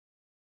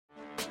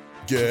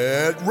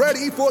Get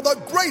ready for the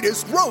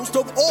greatest roast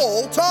of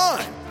all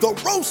time, the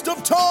Roast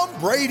of Tom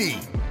Brady,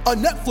 a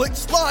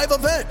Netflix live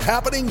event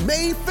happening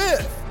May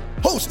 5th.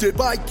 Hosted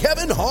by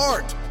Kevin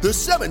Hart, the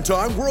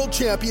 7-time world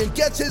champion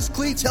gets his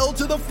cleats held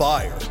to the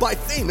fire by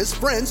famous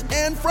friends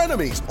and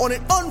frenemies on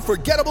an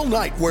unforgettable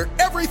night where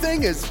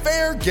everything is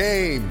fair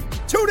game.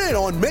 Tune in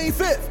on May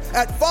 5th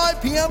at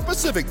 5 p.m.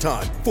 Pacific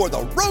time for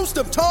the Roast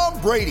of Tom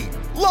Brady,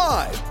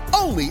 live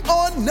only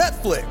on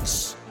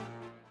Netflix.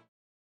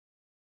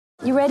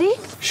 You ready?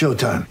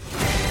 Showtime.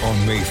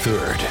 On May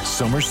 3rd,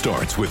 summer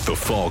starts with The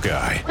Fall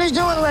Guy. Let's do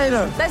it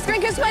later. Let's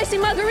drink a spicy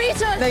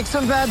margarita. Make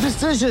some bad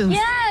decisions.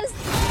 Yes!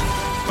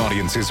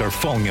 Audiences are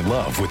falling in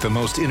love with the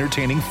most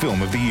entertaining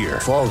film of the year.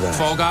 Fall Guy.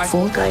 Fall Guy?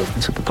 Fall Guy.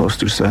 That's what the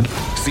poster said.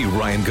 See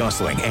Ryan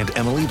Gosling and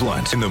Emily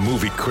Blunt in the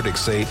movie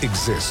critics say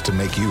exists to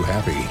make you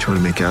happy. Trying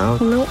to make it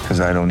out? Nope. Because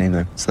I don't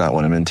either. It's not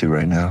what I'm into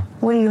right now.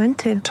 What are you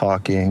into?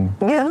 Talking.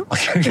 Yeah.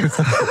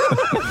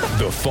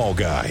 The Fall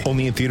Guy.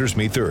 Only in theaters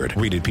May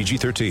 3rd. Rated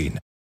PG-13.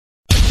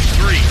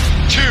 3,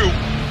 2,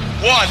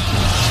 1.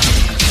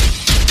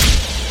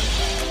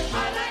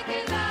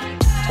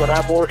 When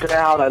I'm working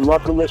out, I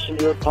love to listen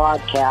to your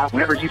podcast.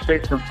 Whenever you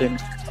say something,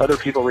 other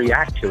people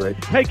react to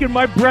it. Taking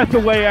my breath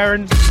away,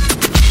 Aaron.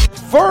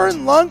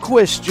 Vern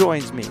Lundquist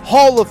joins me.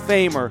 Hall of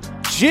Famer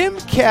Jim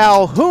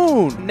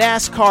Calhoun,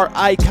 NASCAR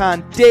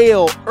icon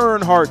Dale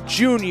Earnhardt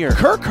Jr.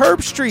 Kirk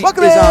Herbstreit is on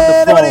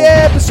the phone.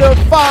 Episode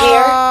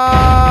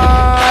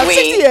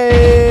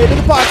 568 of the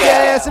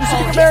podcast in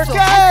Super America,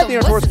 the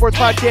Aaron Torres Sports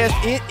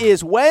Podcast. It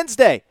is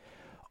Wednesday,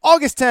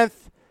 August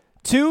 10th,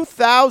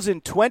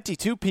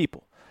 2022,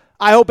 people.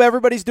 I hope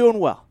everybody's doing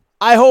well.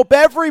 I hope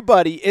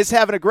everybody is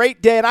having a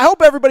great day, and I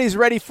hope everybody's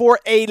ready for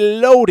a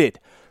loaded,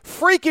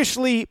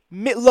 freakishly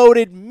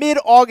loaded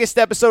mid-August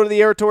episode of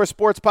the Aaron Torres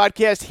Sports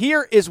Podcast.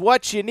 Here is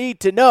what you need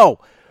to know.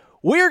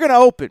 We're going to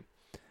open.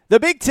 The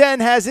Big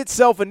Ten has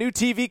itself a new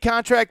TV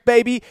contract,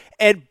 baby,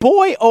 and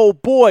boy, oh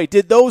boy,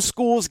 did those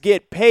schools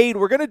get paid.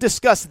 We're going to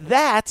discuss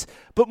that,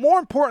 but more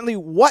importantly,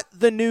 what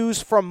the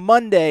news from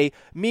Monday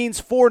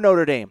means for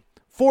Notre Dame,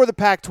 for the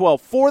Pac-12,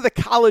 for the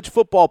college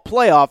football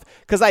playoff,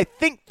 because I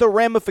think the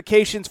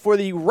ramifications for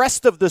the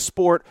rest of the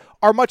sport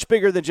are much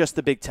bigger than just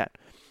the Big Ten.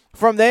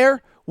 From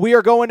there, we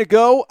are going to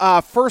go.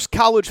 First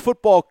college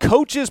football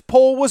coaches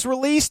poll was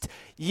released.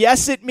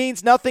 Yes, it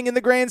means nothing in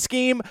the grand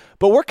scheme,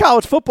 but we're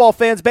college football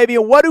fans, baby,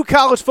 and what do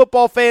college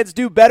football fans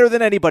do better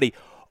than anybody?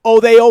 Oh,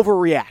 they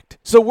overreact.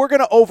 So we're going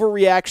to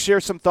overreact,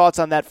 share some thoughts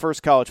on that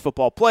first college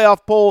football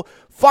playoff poll.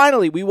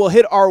 Finally, we will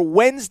hit our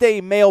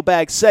Wednesday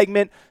mailbag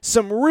segment.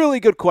 Some really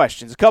good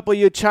questions. A couple of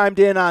you chimed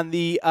in on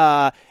the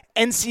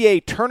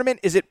NCAA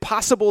tournament. Is it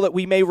possible that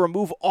we may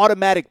remove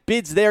automatic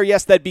bids there?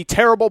 Yes, that'd be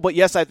terrible, but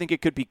yes, I think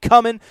it could be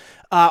coming.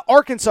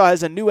 Arkansas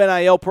has a new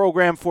NIL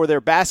program for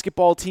their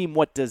basketball team.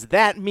 What does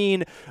that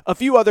mean? A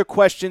few other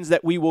questions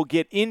that we will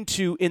get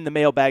into in the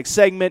mailbag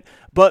segment,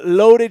 but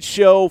loaded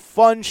show,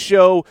 fun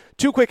show.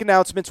 Two quick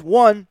announcements.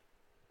 One,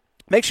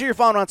 make sure you're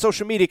following on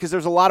social media because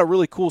there's a lot of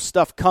really cool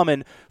stuff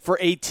coming for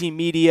AT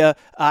Media,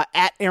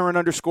 at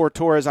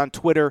Aaron_Torres on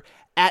Twitter,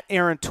 at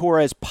Aaron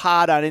Torres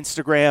Pod on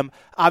Instagram.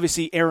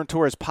 Obviously, Aaron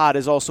Torres Pod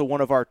is also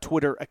one of our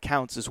Twitter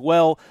accounts as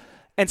well.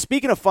 And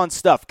speaking of fun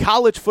stuff,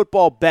 college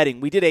football betting.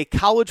 We did a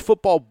college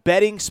football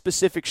betting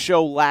specific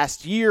show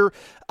last year.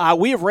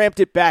 We have ramped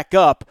it back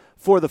up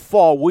for the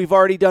fall. We've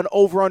already done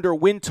over-under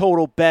win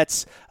total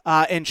bets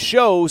and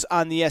shows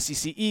on the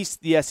SEC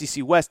East, the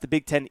SEC West, the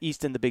Big Ten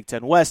East, and the Big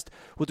Ten West.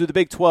 We'll do the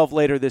Big 12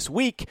 later this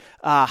week.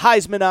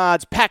 Heisman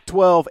odds,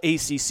 Pac-12,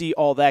 ACC,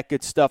 all that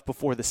good stuff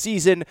before the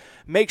season.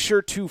 Make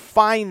sure to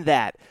find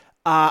that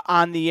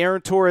on the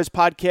Aaron Torres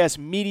Podcast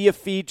media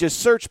feed. Just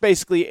search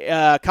basically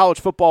college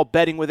football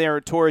betting with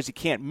Aaron Torres. You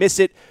can't miss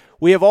it.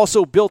 We have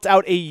also built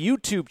out a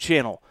YouTube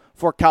channel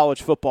for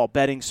college football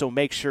betting, so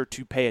make sure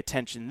to pay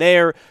attention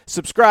there.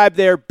 Subscribe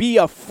there. Be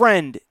a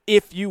friend,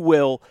 if you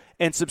will,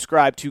 and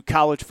subscribe to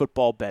College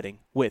Football Betting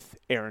with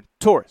Aaron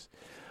Torres.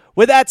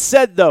 With that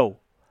said, though,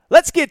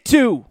 let's get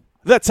to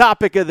the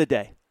topic of the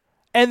day.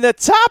 And the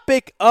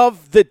topic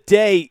of the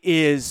day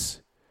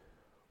is,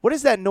 what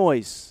is that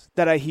noise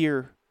that I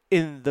hear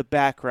in the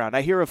background?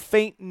 I hear a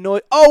faint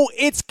noise. Oh,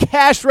 it's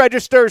cash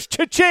registers.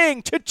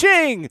 Cha-ching,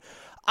 cha-ching.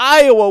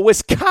 Iowa,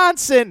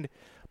 Wisconsin,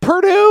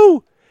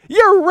 Purdue.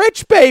 You're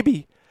rich,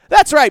 baby.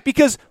 That's right,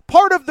 because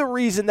part of the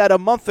reason that a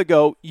month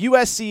ago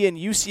USC and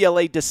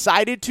UCLA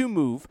decided to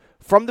move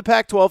from the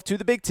Pac-12 to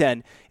the Big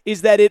Ten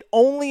is that it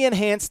only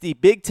enhanced the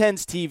Big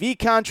Ten's TV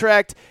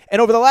contract. And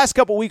over the last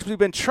couple weeks, we've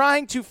been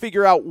trying to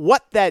figure out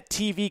what that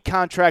TV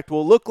contract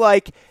will look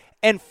like.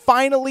 And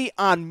finally,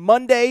 on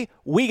Monday,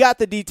 we got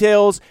the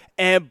details.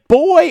 And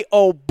boy,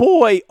 oh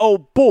boy, oh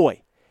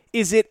boy,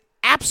 is it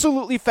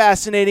absolutely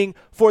fascinating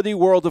for the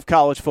world of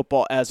college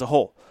football as a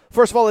whole.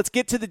 First of all, let's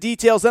get to the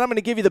details. Then I'm going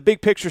to give you the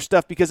big picture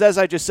stuff because, as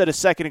I just said a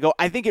second ago,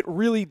 I think it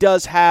really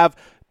does have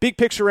big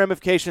picture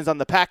ramifications on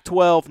the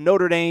Pac-12,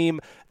 Notre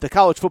Dame, the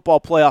college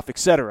football playoff,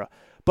 etc.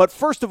 But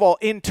first of all,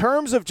 in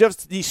terms of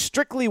just the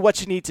strictly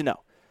what you need to know,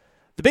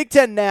 the Big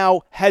Ten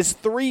now has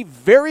 3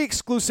 very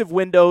exclusive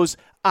windows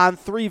on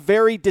 3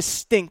 very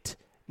distinct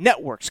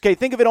networks. Okay,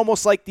 think of it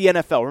almost like the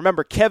NFL.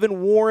 Remember,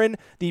 Kevin Warren,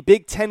 the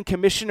Big Ten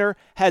commissioner,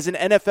 has an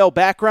NFL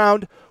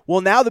background.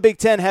 Well, now the Big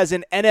Ten has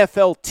an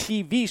NFL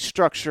TV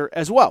structure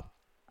as well.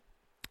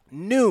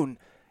 Noon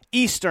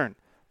Eastern,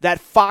 that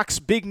Fox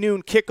Big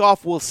Noon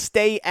kickoff will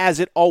stay as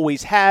it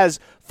always has.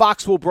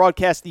 Fox will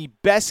broadcast the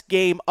best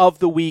game of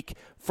the week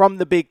from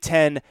the Big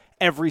Ten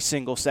every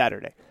single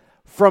Saturday.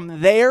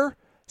 From there,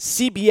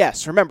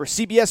 CBS. Remember,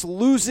 CBS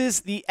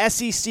loses the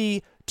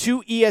SEC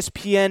to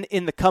ESPN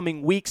in the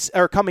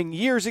coming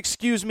years.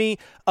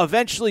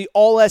 Eventually,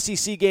 all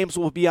SEC games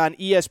will be on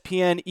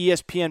ESPN,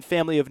 ESPN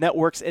family of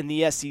networks, and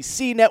the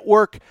SEC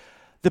network.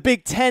 The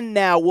Big Ten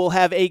now will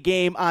have a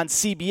game on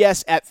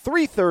CBS at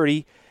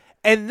 3:30,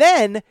 and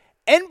then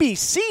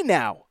NBC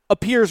now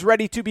appears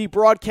ready to be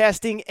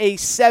broadcasting a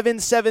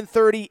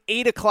 7:30,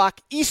 8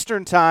 o'clock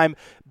Eastern time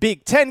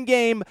Big Ten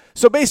game.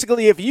 So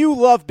basically, if you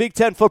love Big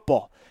Ten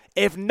football,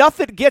 if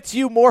nothing gets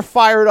you more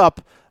fired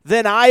up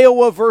than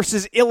Iowa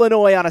versus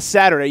Illinois on a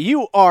Saturday,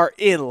 you are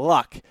in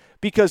luck,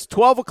 because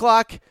 12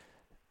 o'clock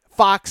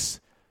Fox,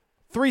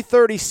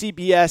 3:30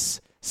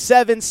 CBS,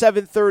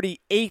 7:30,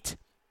 8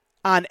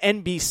 on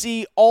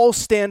NBC, all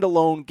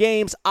standalone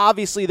games.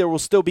 Obviously, there will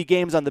still be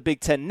games on the Big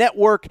Ten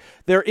Network.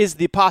 There is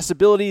the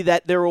possibility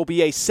that there will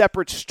be a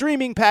separate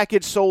streaming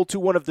package sold to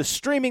one of the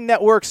streaming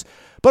networks,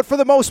 but for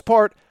the most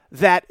part,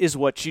 that is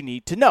what you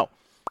need to know.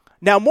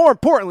 Now, more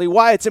importantly,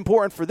 why it's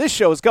important for this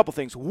show is a couple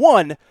things.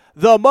 One,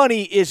 the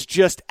money is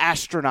just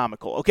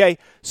astronomical, okay?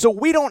 So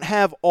we don't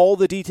have all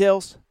the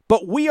details,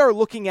 but we are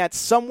looking at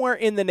somewhere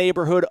in the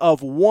neighborhood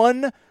of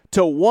 $1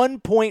 to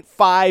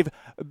 $1.5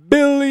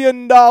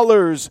 billion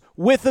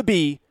with a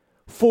B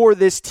for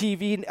this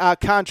TV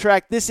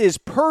contract. This is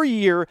per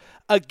year,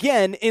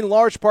 again, in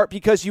large part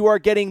because you are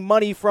getting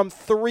money from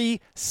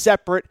 3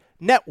 separate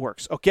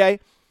networks,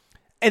 okay?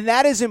 And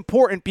that is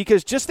important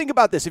because just think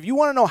about this. If you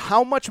want to know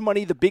how much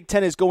money the Big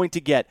Ten is going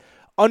to get,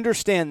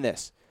 understand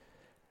this.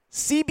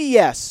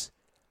 CBS,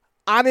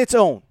 on its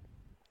own,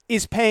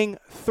 is paying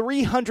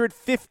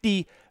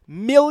 $350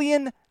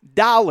 million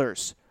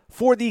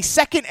for the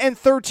second and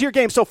third tier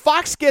game. So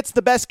Fox gets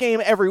the best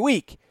game every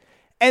week.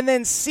 And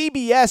then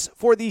CBS,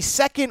 for the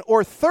second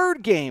or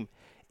third game,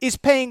 is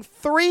paying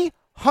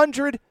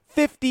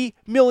 $350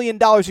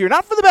 million a year.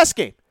 Not for the best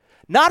game.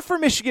 Not for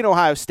Michigan,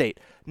 Ohio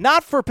State.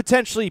 Not for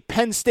potentially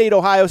Penn State,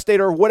 Ohio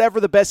State, or whatever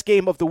the best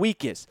game of the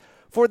week is.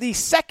 For the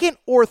second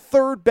or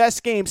third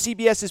best game,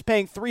 CBS is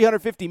paying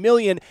 $350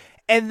 million,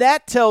 and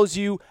that tells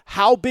you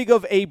how big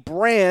of a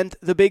brand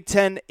the Big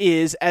Ten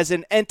is as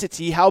an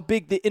entity, how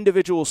big the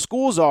individual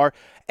schools are,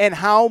 and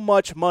how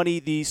much money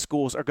these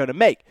schools are going to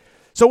make.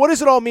 So what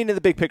does it all mean in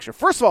the big picture?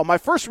 First of all, my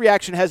first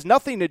reaction has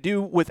nothing to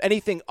do with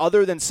anything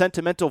other than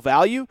sentimental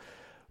value,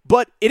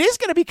 but it is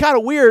going to be kind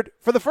of weird.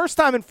 For the first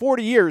time in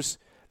 40 years,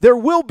 there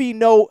will be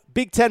no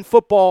Big Ten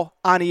football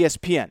on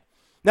ESPN.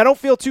 Now, don't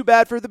feel too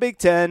bad for the Big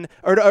Ten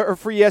or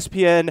for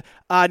ESPN.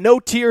 No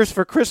tears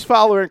for Chris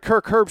Fowler and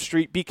Kirk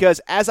Herbstreit because,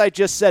 as I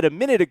just said a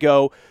minute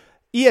ago,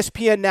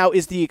 ESPN now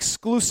is the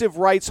exclusive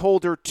rights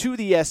holder to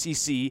the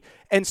SEC,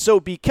 and so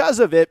because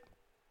of it,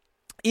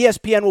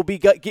 ESPN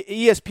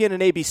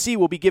and ABC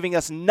will be giving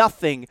us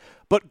nothing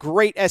but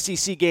great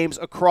SEC games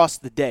across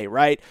the day,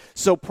 right?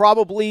 So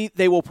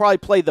they will probably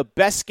play the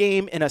best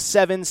game in a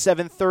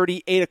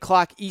 7:30, 8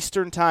 o'clock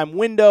Eastern time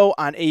window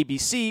on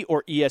ABC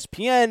or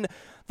ESPN.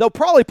 They'll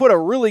probably put a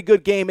really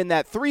good game in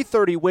that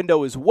 3:30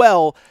 window as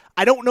well.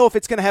 I don't know if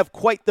it's going to have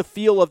quite the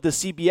feel of the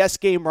CBS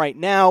game right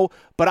now,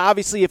 but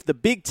obviously if the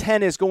Big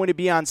Ten is going to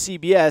be on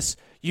CBS,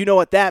 you know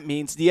what that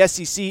means. The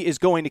SEC is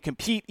going to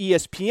compete.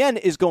 ESPN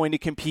is going to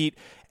compete.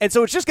 And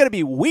so it's just going to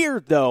be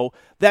weird, though,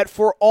 that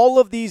for all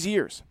of these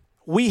years,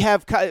 we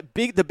have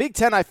the Big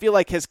Ten, I feel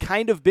like, has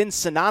kind of been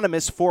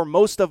synonymous for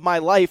most of my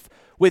life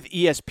with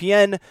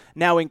ESPN.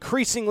 Now,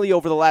 increasingly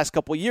over the last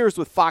couple of years,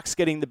 with Fox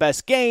getting the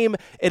best game,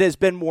 it has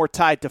been more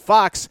tied to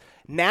Fox.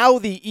 Now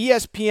the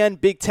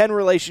ESPN-Big Ten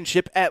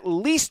relationship, at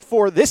least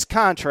for this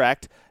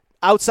contract,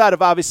 outside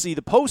of obviously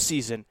the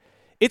postseason,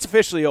 it's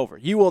officially over.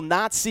 You will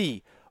not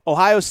see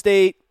Ohio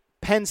State,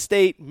 Penn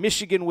State,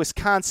 Michigan,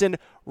 Wisconsin,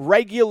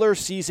 regular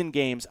season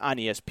games on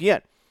ESPN.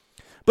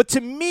 But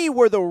to me,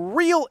 where the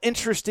real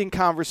interesting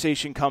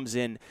conversation comes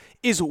in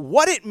is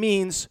what it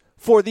means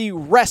for the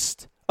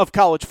rest of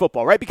college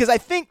football, right? Because I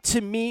think,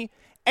 to me,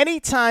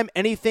 anytime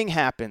anything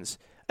happens,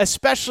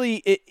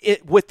 especially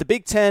with the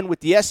Big Ten, with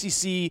the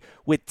SEC,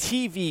 with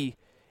TV,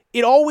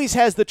 it always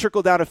has the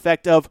trickle-down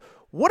effect of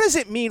what does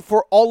it mean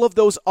for all of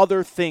those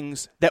other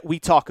things that we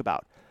talk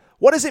about?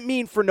 What does it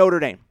mean for Notre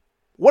Dame?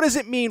 What does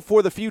it mean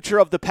for the future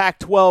of the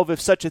Pac-12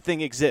 if such a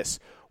thing exists?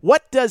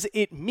 What does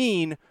it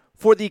mean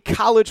for the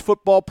college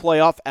football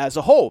playoff as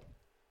a whole?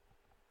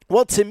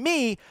 Well, to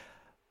me,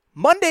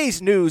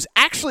 Monday's news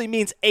actually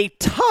means a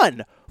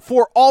ton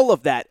for all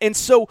of that. And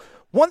so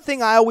one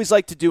thing I always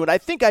like to do, and I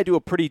think I do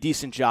a pretty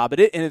decent job at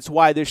it, and it's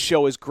why this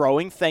show is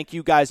growing, thank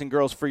you guys and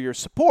girls for your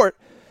support,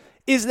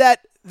 is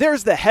that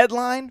there's the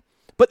headline,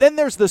 but then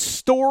there's the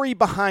story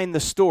behind the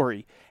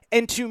story.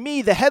 And to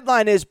me, the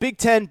headline is Big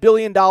Ten, $1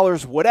 billion,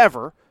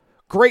 whatever.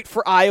 Great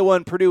for Iowa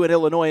and Purdue and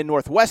Illinois and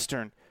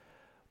Northwestern.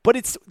 But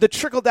it's the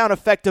trickle-down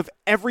effect of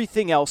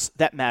everything else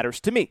that matters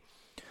to me.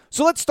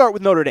 So let's start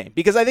with Notre Dame,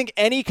 because I think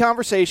any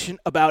conversation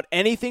about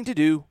anything to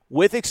do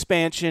with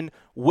expansion,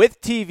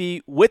 with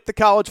TV, with the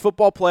college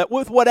football play,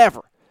 with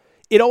whatever,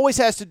 it always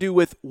has to do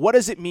with what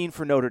does it mean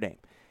for Notre Dame?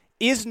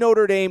 Is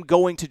Notre Dame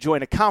going to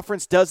join a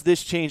conference? Does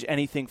this change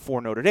anything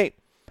for Notre Dame?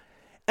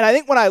 And I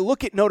think when I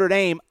look at Notre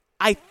Dame,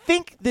 I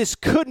think this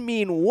could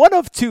mean one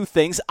of two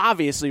things,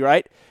 obviously,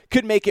 right?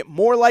 Could make it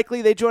more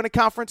likely they join a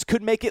conference,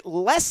 could make it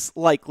less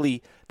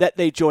likely that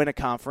they join a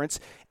conference.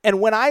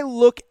 And when I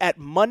look at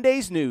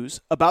Monday's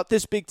news about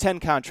this Big Ten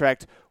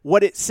contract,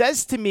 what it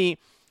says to me,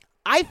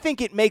 I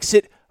think it makes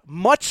it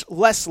much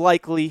less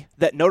likely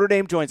that Notre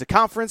Dame joins a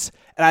conference,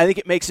 and I think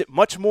it makes it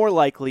much more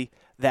likely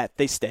that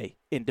they stay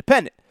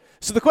independent.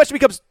 So the question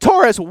becomes,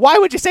 Torres, why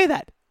would you say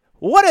that?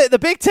 The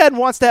Big Ten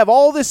wants to have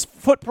all this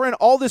footprint,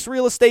 all this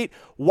real estate.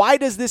 Why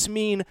does this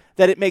mean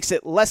that it makes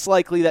it less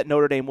likely that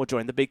Notre Dame will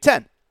join the Big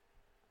Ten?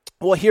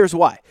 Well, here's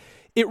why.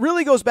 It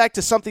really goes back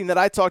to something that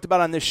I talked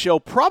about on this show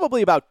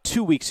probably about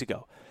 2 weeks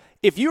ago.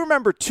 If you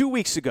remember 2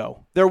 weeks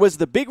ago, there was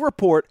the big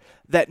report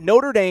that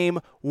Notre Dame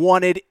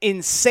wanted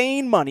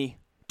insane money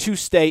to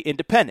stay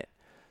independent,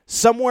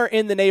 somewhere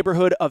in the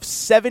neighborhood of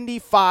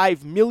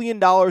 $75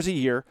 million a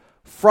year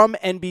from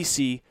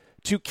NBC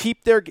to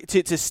keep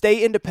to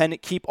stay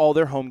independent, keep all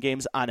their home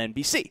games on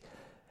NBC.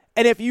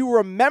 And if you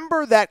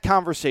remember that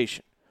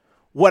conversation,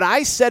 what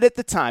I said at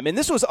the time, and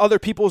this was other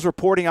people's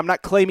reporting, I'm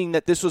not claiming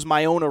that this was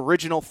my own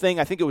original thing.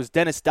 I think it was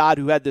Dennis Dodd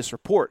who had this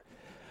report.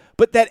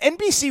 But that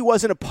NBC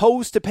wasn't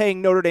opposed to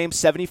paying Notre Dame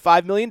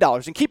 $75 million.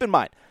 And keep in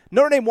mind,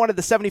 Notre Dame wanted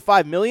the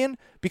 $75 million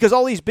because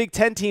all these Big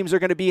Ten teams are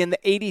going to be in the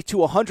 $80 to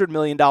 $100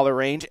 million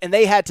range, and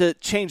they had to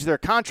change their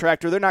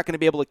contract or they're not going to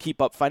be able to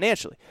keep up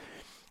financially.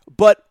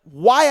 But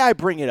why I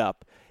bring it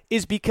up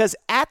is because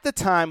at the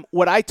time,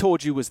 what I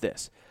told you was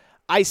this.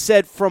 I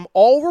said from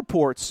all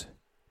reports,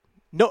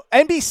 no,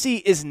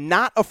 NBC is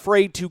not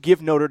afraid to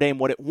give Notre Dame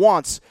what it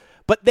wants,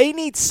 but they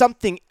need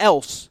something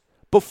else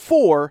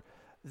before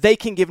they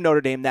can give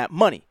Notre Dame that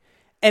money.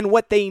 And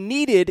what they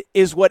needed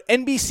is what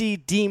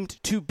NBC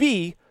deemed to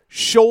be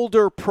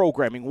shoulder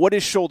programming. What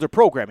is shoulder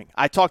programming?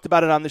 I talked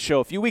about it on the show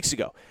a few weeks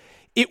ago.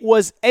 It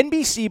was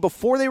NBC,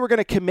 before they were going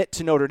to commit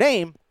to Notre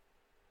Dame,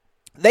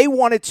 they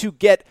wanted to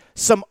get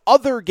some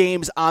other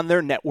games on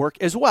their network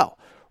as well.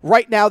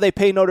 Right now, they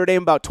pay Notre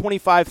Dame about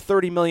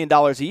 $25-30 million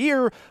a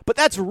year, but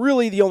that's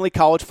really the only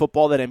college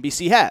football that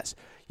NBC has.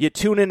 You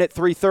tune in at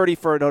 3:30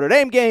 for a Notre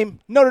Dame game,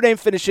 Notre Dame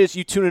finishes,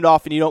 you tune it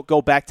off, and you don't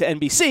go back to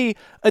NBC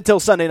until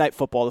Sunday Night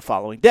Football the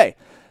following day.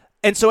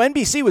 And so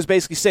NBC was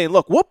basically saying,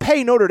 look, we'll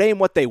pay Notre Dame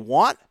what they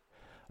want,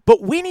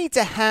 but we need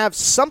to have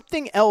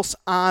something else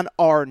on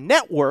our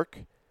network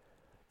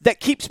that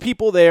keeps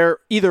people there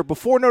either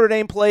before Notre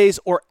Dame plays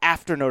or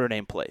after Notre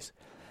Dame plays.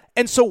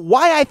 And so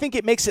why I think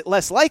it makes it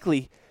less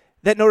likely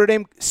that Notre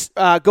Dame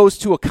goes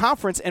to a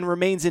conference and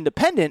remains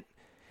independent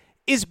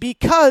is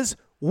because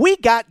we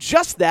got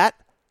just that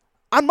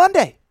on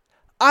Monday.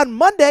 On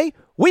Monday,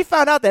 we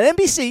found out that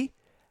NBC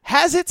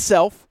has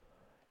itself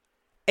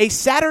a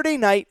Saturday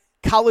night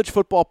college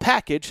football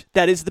package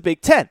that is the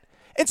Big Ten.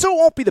 And so it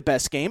won't be the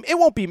best game. It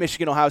won't be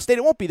Michigan, Ohio State.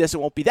 It won't be this.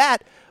 It won't be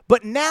that.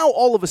 But now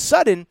all of a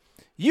sudden,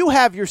 you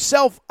have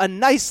yourself a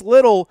nice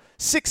little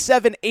 6,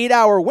 7, 8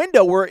 hour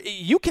window where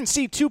you can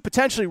see two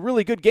potentially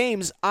really good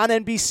games on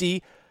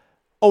NBC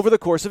over the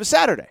course of a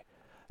Saturday.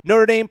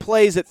 Notre Dame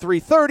plays at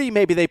 3:30.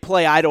 Maybe they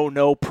play, I don't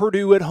know,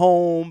 Purdue at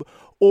home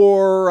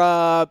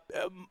or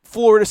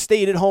Florida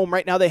State at home.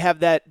 Right now they have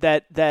that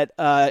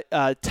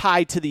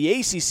tie to the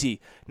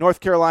ACC. North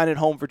Carolina at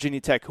home, Virginia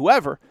Tech,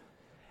 whoever.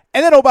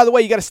 And then, oh, by the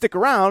way, you got to stick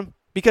around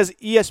because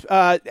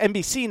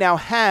NBC now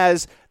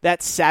has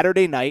that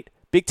Saturday night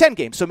Big Ten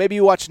game. So maybe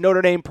you watch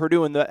Notre Dame,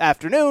 Purdue in the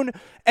afternoon,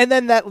 and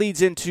then that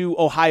leads into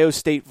Ohio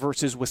State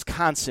versus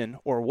Wisconsin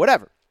or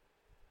whatever.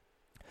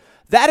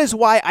 That is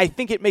why I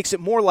think it makes it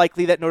more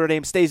likely that Notre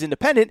Dame stays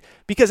independent,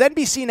 because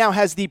NBC now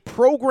has the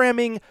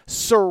programming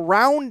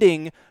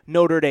surrounding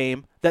Notre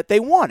Dame that they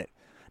wanted.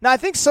 Now, I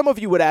think some of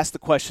you would ask the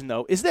question,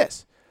 though, is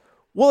this.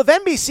 Well, if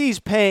NBC is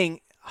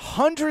paying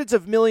hundreds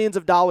of millions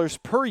of dollars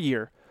per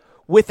year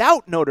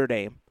without Notre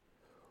Dame,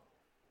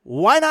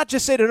 why not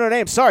just say to Notre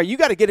Dame, sorry, you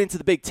got to get into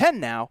the Big Ten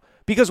now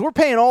because we're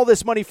paying all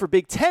this money for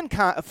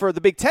for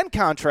the Big Ten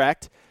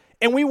contract,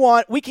 and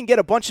we can get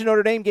a bunch of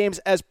Notre Dame games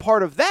as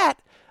part of that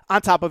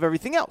on top of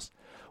everything else.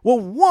 Well,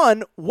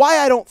 one, why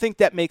I don't think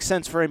that makes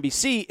sense for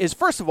NBC is,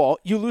 first of all,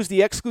 you lose the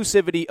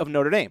exclusivity of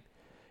Notre Dame.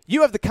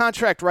 You have the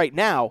contract right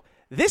now.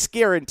 This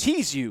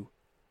guarantees you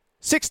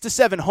 6 to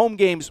 7 home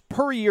games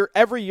per year,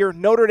 every year.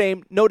 Notre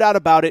Dame, no doubt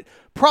about it,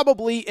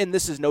 probably, and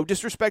this is no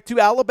disrespect to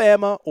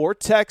Alabama or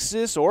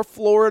Texas or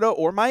Florida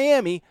or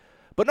Miami,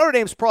 but Notre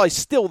Dame's probably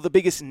still the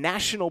biggest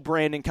national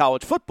brand in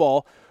college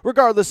football,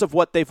 regardless of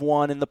what they've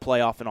won in the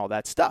playoff and all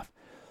that stuff.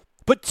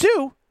 But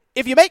two,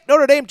 if you make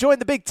Notre Dame join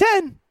the Big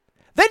Ten,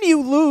 then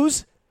you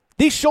lose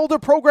the shoulder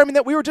programming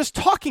that we were just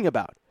talking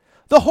about.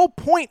 The whole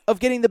point of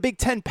getting the Big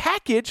Ten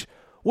package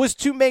was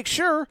to make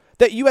sure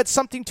that you had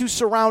something to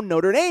surround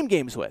Notre Dame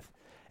games with.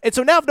 And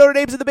so now if Notre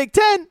Dame's in the Big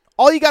Ten,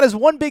 all you got is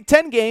one Big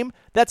Ten game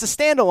that's a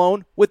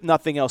standalone with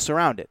nothing else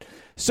around it.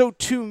 So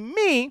to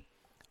me,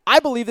 I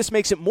believe this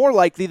makes it more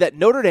likely that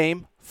Notre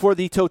Dame, for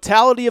the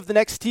totality of the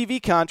next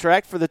TV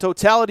contract, for the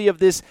totality of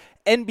this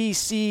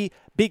NBC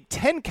Big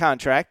Ten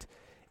contract,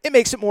 it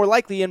makes it more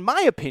likely, in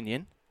my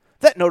opinion,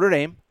 that Notre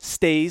Dame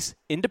stays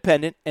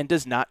independent and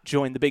does not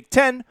join the Big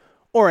Ten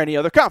or any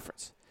other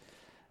conference.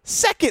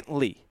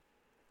 Secondly,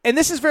 and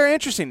this is very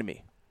interesting to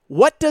me,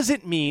 what does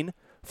it mean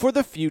for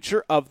the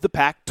future of the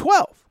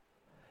Pac-12?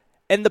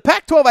 And the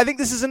Pac-12, I think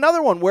this is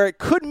another one where it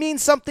could mean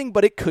something,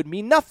 but it could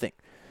mean nothing.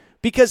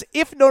 Because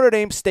if Notre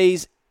Dame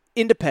stays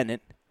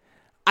independent,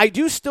 I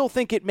do still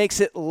think it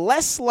makes it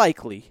less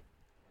likely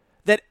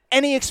that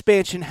any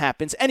expansion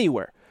happens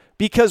anywhere.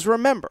 Because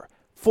remember,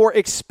 for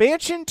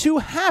expansion to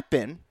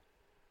happen,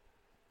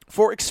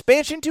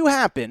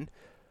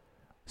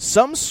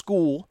 some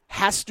school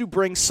has to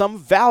bring some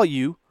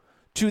value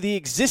to the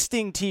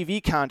existing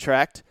TV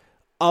contract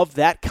of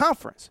that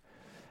conference.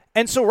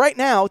 And so right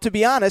now, to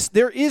be honest,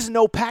 there is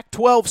no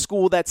Pac-12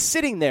 school that's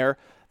sitting there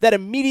that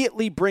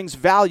immediately brings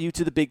value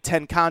to the Big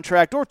Ten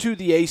contract or to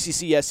the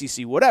ACC,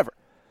 SEC, whatever.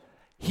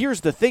 Here's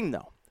the thing,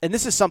 though, and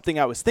this is something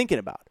I was thinking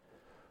about.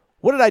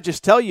 What did I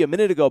just tell you a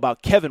minute ago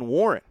about Kevin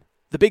Warren,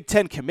 the Big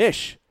Ten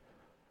commish?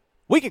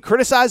 We can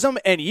criticize him,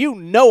 and you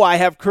know I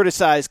have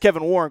criticized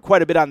Kevin Warren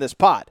quite a bit on this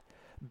pod.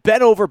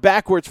 Bent over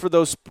backwards for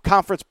those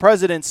conference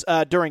presidents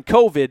during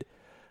COVID,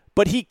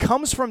 but he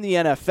comes from the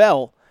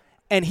NFL,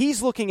 and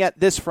he's looking at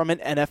this from an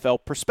NFL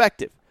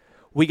perspective.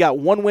 We got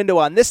one window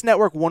on this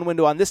network, one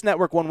window on this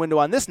network, one window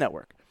on this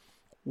network.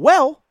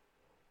 Well,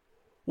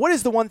 what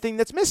is the one thing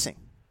that's missing?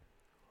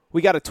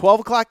 We got a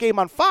 12 o'clock game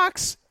on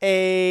Fox,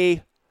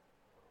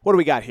 what do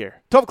we got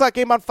here? 12 o'clock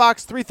game on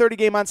Fox, 3:30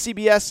 game on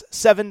CBS,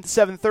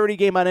 7:30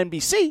 game on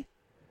NBC.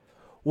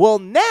 Well,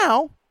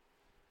 now,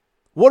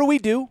 what do we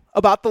do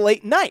about the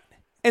late night?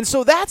 And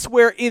so that's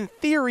where, in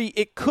theory,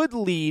 it could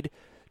lead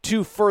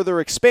to further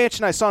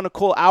expansion. I saw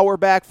Nicole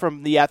Auerbach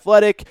from The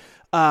Athletic.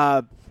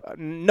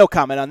 No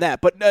comment on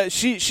that, but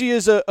she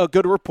is a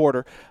good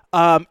reporter.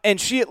 And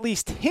she at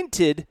least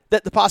hinted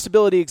that the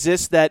possibility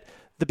exists that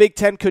the Big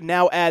Ten could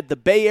now add the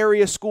Bay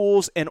Area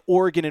schools and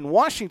Oregon and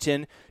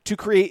Washington to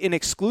create an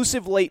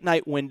exclusive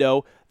late-night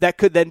window that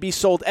could then be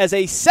sold as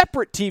a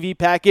separate TV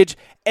package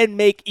and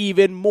make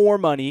even more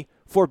money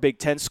for Big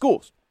Ten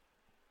schools.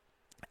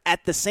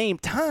 At the same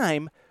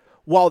time,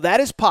 while that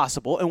is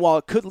possible and while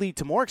it could lead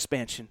to more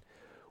expansion,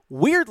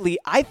 weirdly,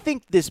 I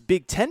think this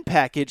Big Ten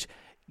package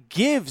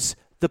gives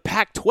the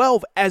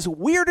Pac-12, as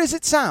weird as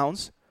it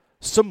sounds,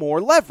 some more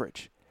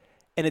leverage.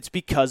 And it's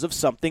because of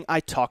something I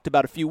talked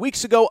about a few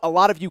weeks ago. A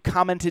lot of you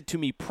commented to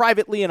me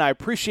privately, and I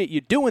appreciate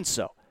you doing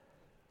so.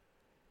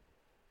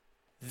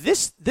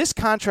 This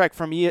contract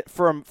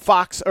from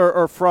Fox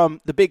or from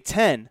the Big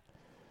Ten,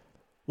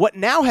 what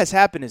now has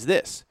happened is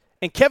this.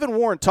 And Kevin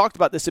Warren talked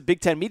about this at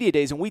Big Ten Media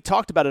Days, and we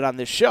talked about it on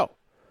this show.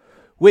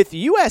 With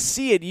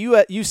USC and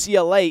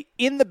UCLA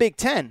in the Big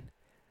Ten,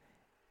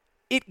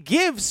 it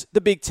gives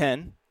the Big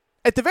Ten,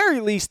 at the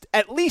very least,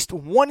 at least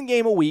one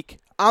game a week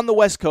on the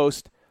West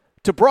Coast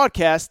to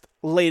broadcast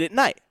late at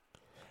night.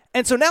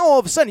 And so now all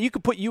of a sudden you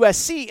can put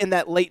USC in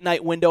that late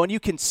night window and you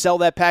can sell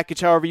that package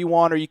however you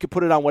want, or you can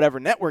put it on whatever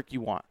network you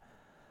want.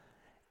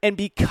 And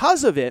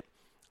because of it,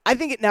 I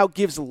think it now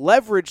gives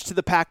leverage to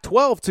the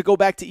Pac-12 to go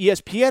back to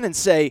ESPN and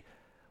say,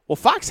 well,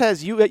 Fox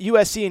has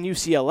USC and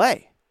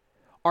UCLA.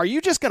 Are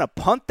you just going to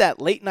punt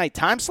that late night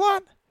time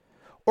slot?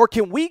 Or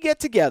can we get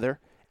together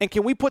and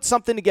can we put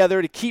something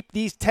together to keep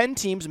these 10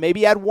 teams,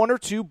 maybe add one or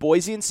two,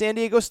 Boise and San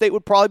Diego State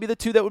would probably be the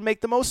two that would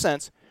make the most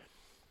sense.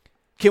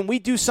 Can we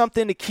do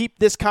something to keep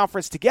this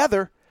conference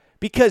together?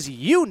 Because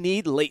you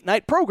need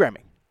late-night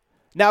programming.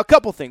 Now, a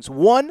couple things.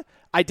 One,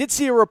 I did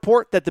see a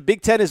report that the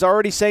Big Ten is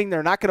already saying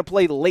they're not going to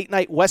play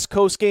late-night West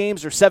Coast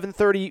games or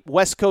 7:30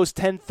 West Coast,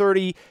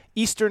 10:30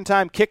 Eastern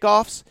Time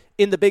kickoffs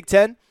in the Big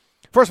Ten.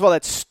 First of all,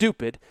 that's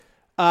stupid.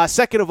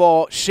 Second of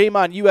all, shame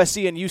on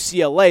USC and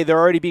UCLA. They're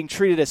already being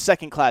treated as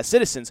second-class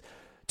citizens.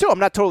 Two, I'm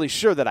not totally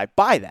sure that I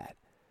buy that.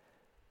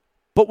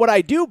 But what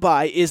I do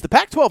buy is the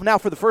Pac-12 now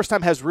for the first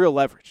time has real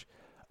leverage.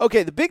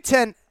 Okay, the Big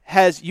Ten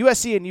has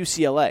USC and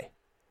UCLA.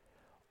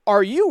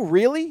 Are you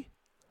really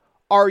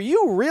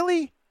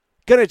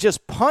going to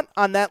just punt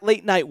on that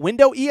late night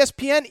window,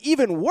 ESPN?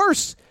 Even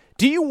worse,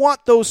 do you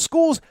want those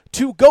schools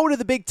to go to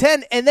the Big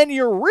Ten and then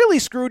you're really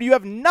screwed? You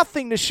have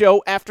nothing to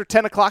show after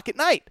 10 o'clock at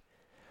night.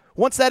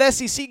 Once that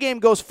SEC game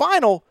goes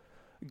final,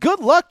 good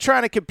luck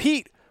trying to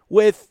compete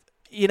with,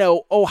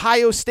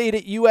 Ohio State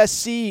at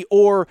USC,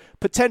 or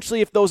potentially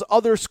if those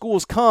other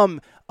schools come,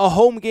 a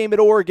home game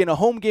at Oregon, a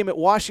home game at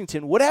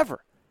Washington,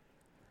 whatever.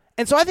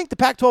 And so I think the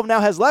Pac-12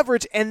 now has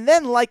leverage. And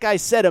then, like I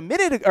said a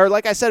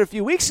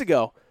few weeks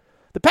ago,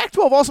 the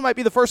Pac-12 also might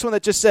be the first one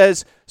that just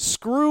says,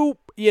 screw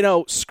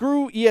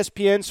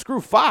ESPN, screw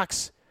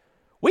Fox.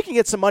 We can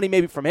get some money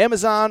maybe from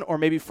Amazon or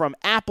maybe from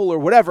Apple or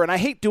whatever. And I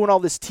hate doing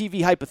all this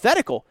TV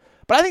hypothetical,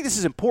 But I think this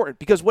is important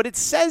because what it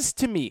says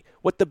to me,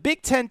 what the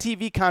Big Ten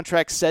TV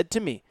contract said to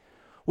me,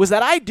 was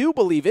that I do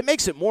believe it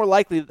makes it more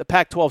likely that the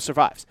Pac-12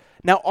 survives.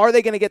 Now, are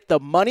they going to get the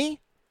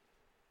money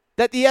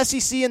that the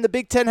SEC and the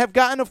Big Ten have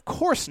gotten? Of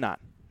course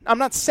not. I'm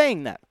not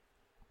saying that.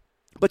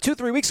 But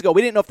 2-3 weeks ago,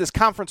 we didn't know if this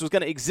conference was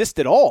going to exist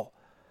at all.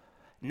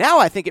 Now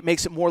I think it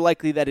makes it more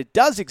likely that it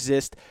does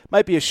exist.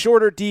 Might be a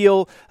shorter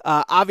deal.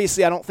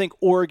 Obviously, I don't think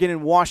Oregon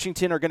and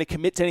Washington are going to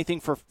commit to anything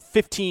for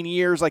 15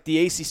 years like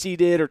the ACC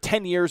did or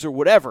 10 years or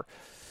whatever.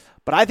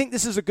 But I think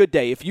this is a good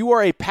day. If you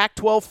are a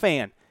Pac-12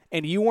 fan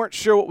and you weren't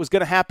sure what was going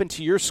to happen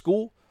to your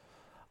school,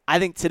 I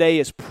think today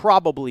is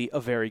probably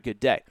a very good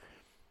day.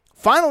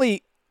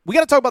 Finally, we got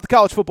to talk about the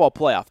college football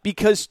playoff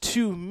because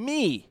to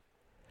me,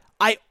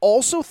 I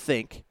also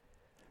think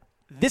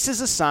this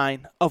is a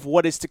sign of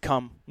what is to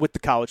come with the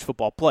college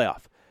football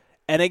playoff.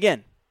 And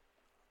again,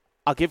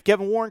 I'll give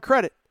Kevin Warren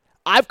credit.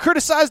 I've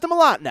criticized him a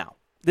lot now.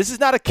 This is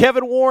not a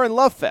Kevin Warren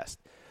love fest,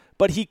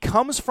 but he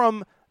comes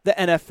from the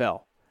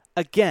NFL.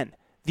 Again,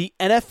 the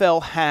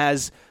NFL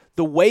has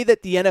the way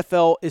that the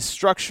NFL is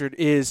structured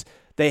is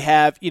they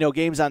have,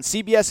 games on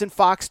CBS and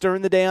Fox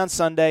during the day on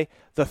Sunday.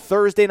 The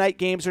Thursday night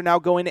games are now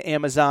going to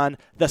Amazon.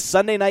 The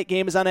Sunday night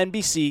game is on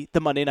NBC.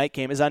 The Monday night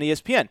game is on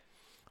ESPN.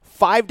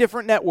 5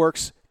 different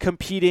networks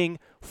competing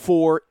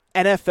for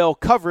NFL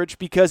coverage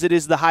because it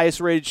is the highest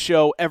rated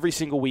show every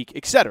single week,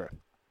 etc.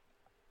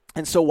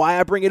 And so why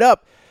I bring it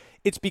up,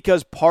 it's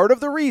because part of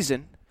the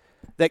reason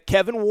that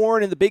Kevin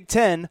Warren and the Big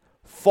Ten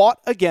fought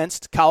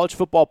against college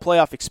football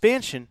playoff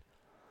expansion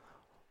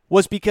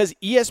was because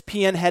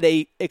ESPN had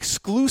a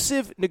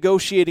exclusive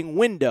negotiating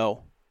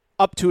window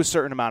up to a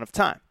certain amount of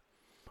time.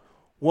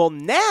 Well,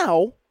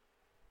 now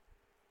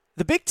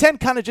the Big Ten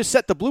kind of just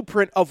set the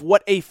blueprint of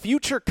what a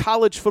future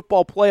college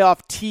football playoff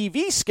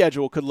TV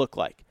schedule could look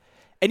like.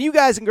 And you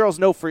guys and girls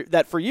know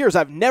that for years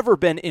I've never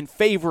been in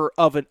favor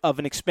of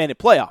an expanded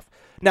playoff.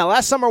 Now,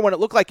 last summer when it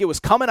looked like it was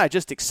coming, I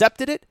just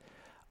accepted it.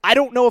 I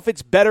don't know if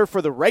it's better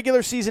for the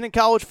regular season in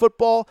college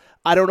football.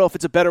 I don't know if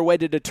it's a better way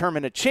to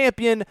determine a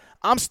champion.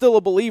 I'm still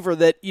a believer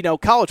that,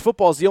 college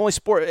football is the only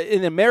sport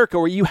in America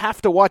where you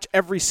have to watch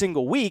every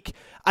single week.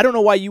 I don't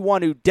know why you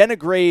want to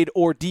denigrate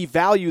or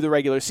devalue the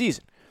regular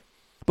season.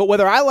 But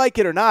whether I like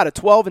it or not, a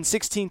 12 and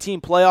 16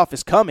 team playoff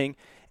is coming.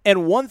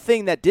 And one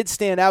thing that did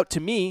stand out to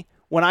me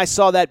when I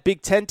saw that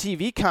Big Ten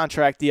TV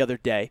contract the other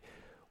day,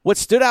 what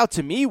stood out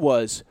to me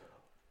was,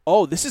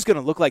 oh, this is going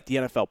to look like the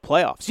NFL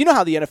playoffs. You know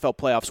how the NFL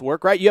playoffs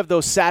work, right? You have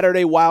those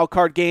Saturday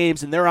wildcard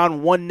games, and they're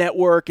on one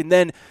network, and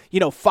then,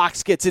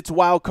 Fox gets its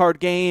wildcard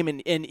game,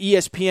 and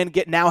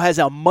ESPN now has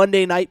a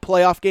Monday night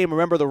playoff game.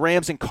 Remember, the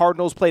Rams and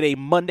Cardinals played a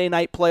Monday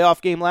night playoff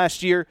game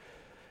last year.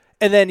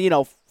 And then,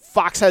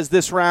 Fox has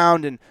this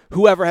round, and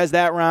whoever has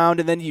that round,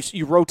 and then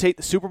you rotate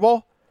the Super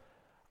Bowl.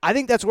 I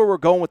think that's where we're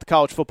going with the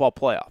college football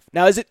playoff.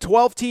 Now, is it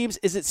 12 teams?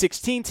 Is it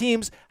 16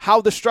 teams?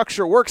 How the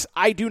structure works,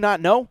 I do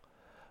not know.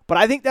 But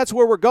I think that's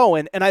where we're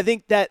going, and I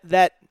think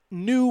that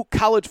new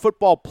college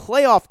football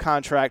playoff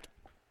contract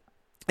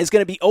is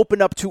going to be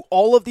opened up to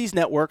all of these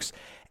networks,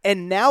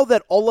 and now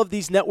that all of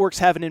these networks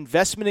have an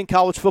investment in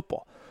college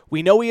football,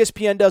 we know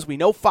ESPN does, we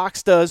know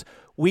Fox does,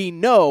 we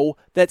know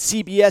that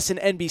CBS and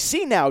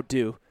NBC now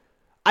do,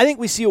 I think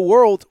we see a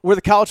world where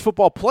the college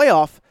football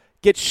playoff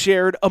gets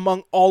shared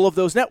among all of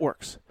those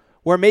networks,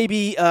 where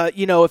maybe,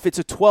 if it's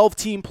a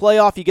 12-team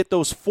playoff, you get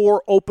those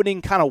 4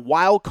 opening kind of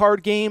wild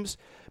card games.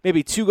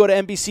 Maybe 2 go to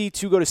NBC,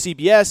 2 go to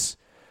CBS.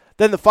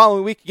 Then the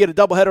following week, you get a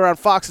doubleheader on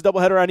Fox, a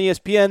doubleheader on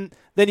ESPN.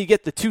 Then you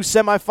get the 2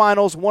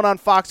 semifinals, one on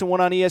Fox and one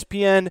on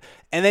ESPN.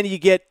 And then you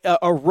get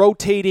a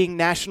rotating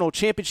national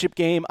championship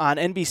game on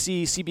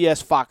NBC,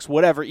 CBS, Fox,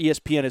 whatever,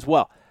 ESPN as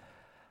well.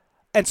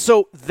 And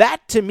so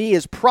that, to me,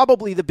 is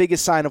probably the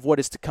biggest sign of what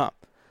is to come.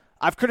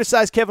 I've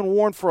criticized Kevin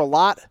Warren for a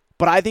lot,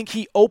 but I think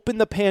he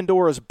opened the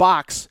Pandora's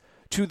box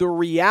to the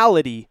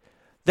reality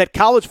that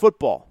college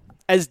football,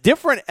 as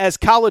different as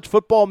college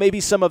football,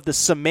 maybe some of the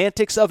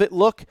semantics of it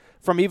look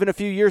from even a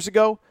few years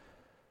ago,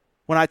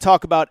 when I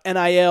talk about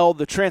NIL,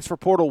 the transfer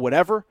portal,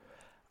 whatever,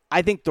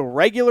 I think the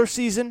regular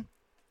season,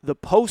 the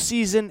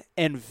postseason,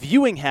 and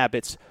viewing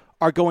habits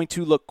are going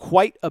to look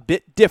quite a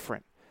bit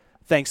different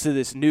thanks to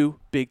this new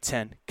Big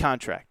Ten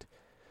contract.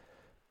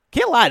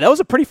 Can't lie, that was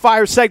a pretty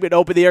fire segment to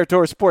open the Air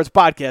Tour Sports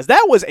Podcast.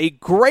 That was a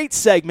great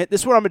segment.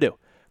 This is what I'm going to do.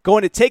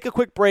 Going to take a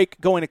quick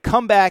break, going to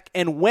come back,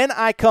 and when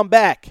I come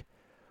back,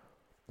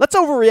 let's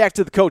overreact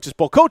to the Coaches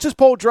Poll. Coaches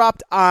Poll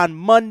dropped on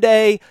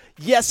Monday.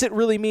 Yes, it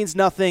really means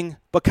nothing,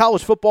 but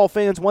college football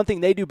fans, one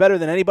thing they do better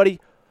than anybody,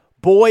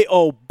 boy,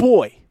 oh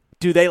boy,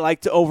 do they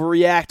like to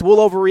overreact.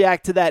 We'll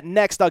overreact to that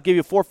next. I'll give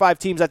you 4 or 5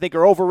 teams I think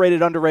are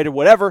overrated, underrated,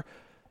 whatever.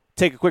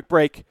 Take a quick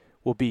break.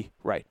 We'll be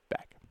right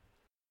back.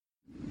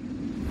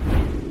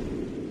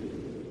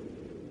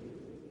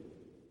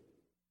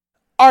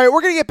 All right,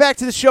 we're going to get back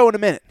to the show in a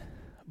minute.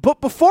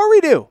 But before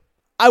we do,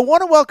 I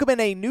want to welcome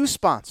in a new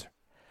sponsor.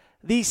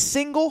 The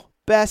single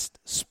best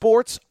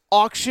sports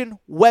auction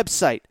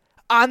website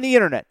on the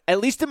internet, at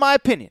least in my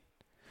opinion.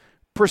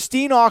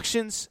 Pristine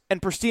Auctions and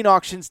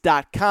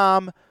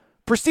pristineauctions.com.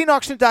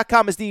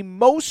 PristineAuction.com is the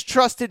most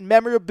trusted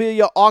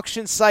memorabilia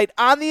auction site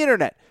on the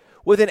internet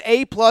with an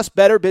A+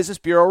 Better Business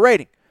Bureau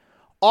rating.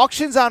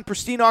 Auctions on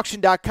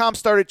PristineAuction.com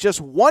start at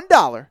just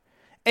 $1,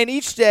 and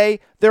each day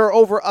there are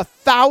over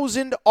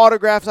 1,000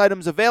 autographed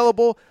items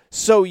available,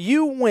 so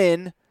you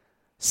win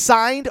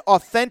signed,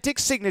 authentic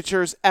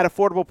signatures at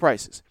affordable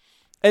prices.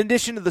 In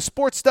addition to the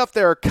sports stuff,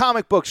 there are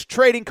comic books,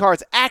 trading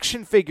cards,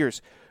 action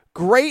figures,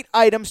 great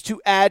items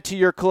to add to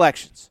your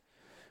collections.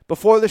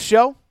 Before the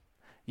show,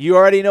 you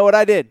already know what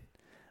I did.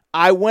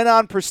 I went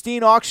on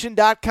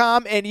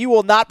PristineAuction.com, and you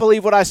will not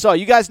believe what I saw.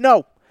 You guys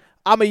know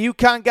I'm a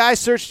UConn guy.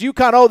 Searched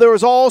UConn. Oh, there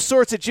was all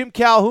sorts of Jim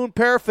Calhoun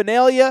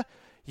paraphernalia.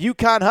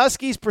 UConn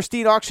Huskies,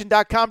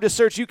 PristineAuction.com. Just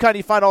search UConn.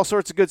 You find all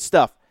sorts of good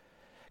stuff.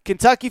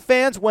 Kentucky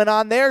fans went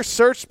on there,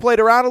 searched, played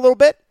around a little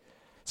bit.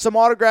 Some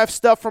autographed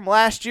stuff from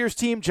last year's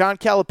team, John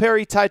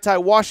Calipari, Ty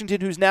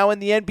Washington, who's now in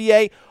the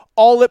NBA,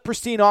 all at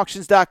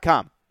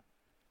PristineAuctions.com.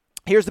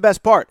 Here's the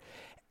best part.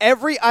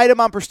 Every item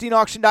on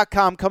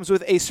PristineAuction.com comes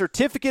with a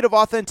certificate of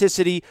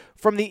authenticity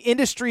from the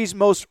industry's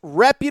most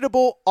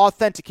reputable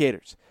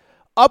authenticators.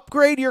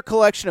 Upgrade your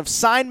collection of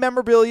signed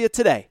memorabilia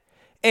today.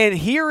 And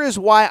here is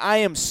why I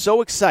am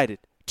so excited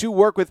to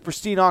work with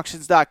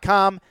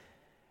PristineAuctions.com.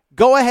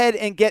 Go ahead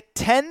and get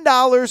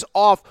 $10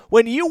 off.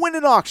 When you win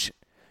an auction,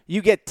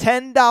 you get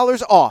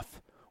 $10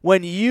 off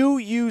when you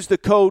use the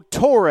code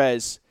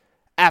Torres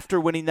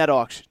after winning that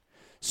auction.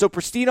 So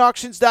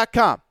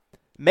PristineAuctions.com.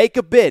 Make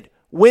a bid.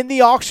 Win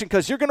the auction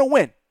because you're going to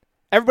win.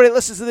 Everybody that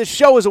listens to this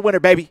show is a winner,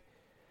 baby.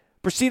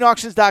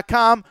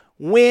 PristineAuctions.com.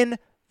 Win.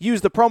 Use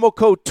the promo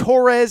code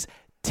Torres.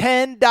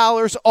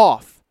 $10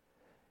 off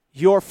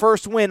your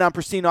first win on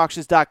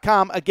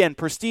PristineAuctions.com. Again,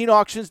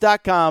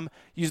 PristineAuctions.com.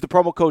 Use the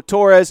promo code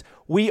Torres.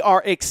 We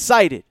are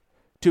excited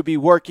to be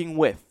working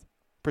with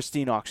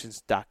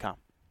PristineAuctions.com.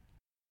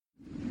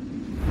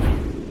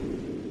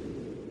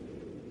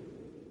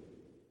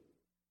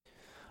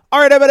 All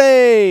right,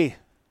 everybody.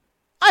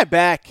 I'm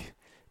back.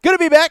 Good to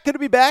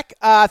be back.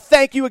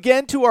 Thank you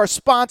again to our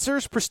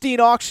sponsors, Pristine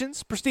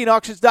Auctions,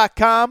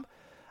 PristineAuctions.com.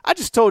 I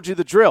just told you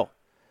the drill.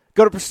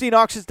 Go to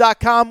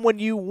PristineAuctions.com. When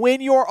you win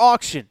your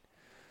auction,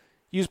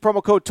 use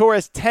promo code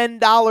Torres,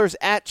 $10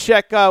 at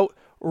checkout.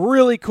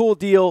 Really cool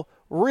deal.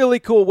 Really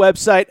cool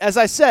website. As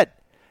I said,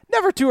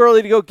 never too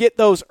early to go get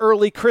those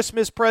early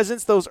Christmas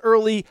presents, those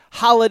early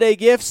holiday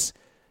gifts.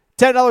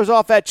 $10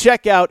 off at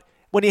checkout.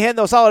 When you hand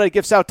those holiday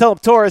gifts out, tell them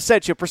Torres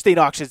sent you,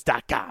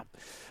 PristineAuctions.com.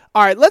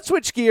 All right, let's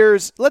switch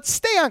gears. Let's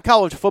stay on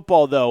college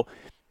football, though,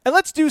 and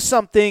let's do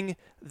something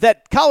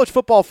that college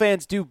football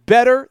fans do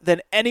better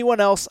than anyone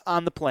else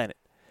on the planet.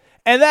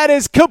 And that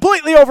is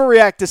completely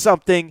overreact to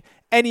something.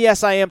 And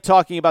yes, I am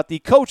talking about the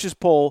coaches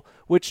poll,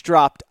 which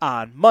dropped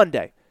on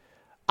Monday.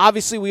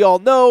 Obviously, we all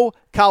know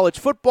college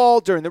football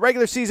during the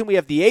regular season. We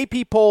have the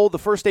AP poll. The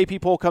first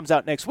AP poll comes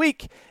out next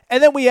week.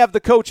 And then we have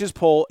the coaches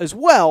poll as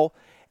well.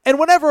 And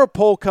whenever a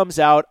poll comes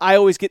out, I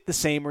always get the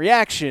same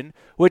reaction,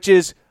 which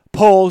is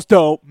polls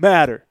don't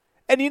matter.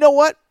 And you know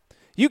what?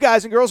 You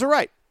guys and girls are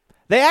right.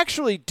 They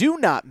actually do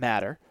not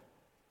matter.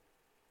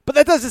 But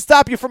that doesn't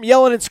stop you from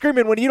yelling and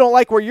screaming when you don't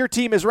like where your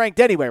team is ranked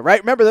anyway, right?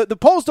 Remember, the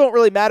polls don't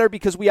really matter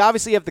because we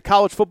obviously have the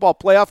College Football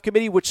Playoff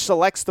Committee, which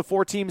selects the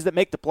 4 teams that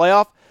make the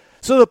playoff.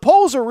 So the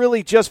polls are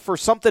really just for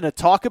something to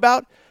talk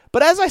about.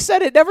 But as I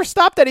said, it never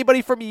stopped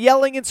anybody from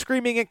yelling and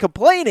screaming and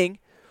complaining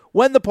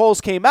when the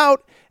polls came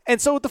out. And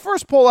so with the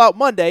first poll out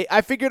Monday,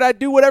 I figured I'd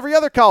do what every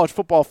other college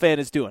football fan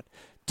is doing.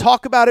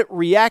 Talk about it,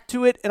 react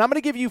to it, and I'm going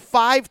to give you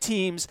 5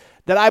 teams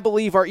that I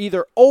believe are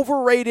either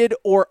overrated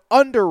or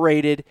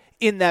underrated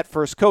in that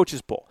first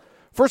coaches poll.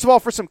 First of all,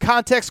 for some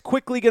context,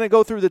 quickly going to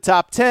go through the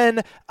top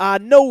 10.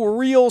 No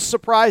real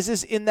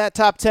surprises in that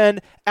top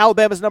 10.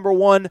 Alabama's number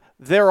 1.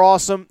 They're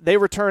awesome. They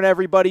return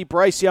everybody.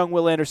 Bryce Young,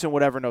 Will Anderson,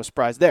 whatever, no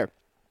surprise there.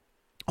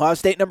 Ohio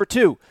State number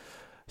 2.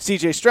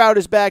 C.J. Stroud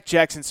is back.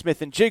 Jackson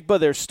Smith and Jigba,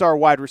 their star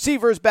wide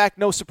receiver, is back.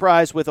 No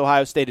surprise with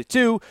Ohio State at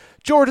 2.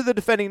 Georgia, the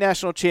defending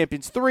national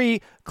champions,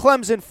 3.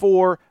 Clemson,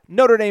 4.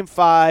 Notre Dame,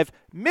 5.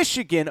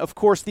 Michigan, of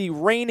course, the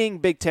reigning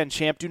Big Ten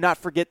champ. Do not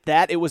forget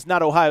that. It was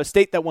not Ohio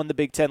State that won the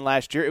Big Ten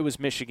last year. It was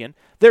Michigan.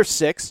 They're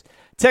 6.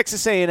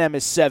 Texas A&M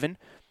is 7.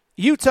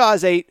 Utah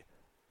is 8.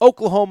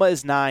 Oklahoma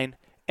is 9.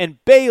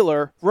 And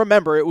Baylor,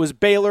 remember, it was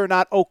Baylor,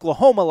 not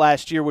Oklahoma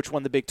last year, which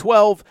won the Big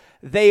 12.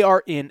 They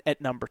are in at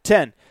number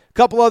 10. A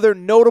couple other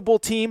notable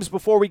teams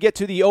before we get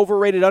to the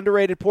overrated,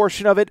 underrated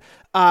portion of it.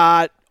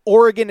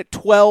 Oregon at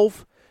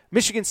 12.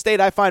 Michigan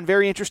State, I find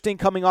very interesting,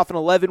 coming off an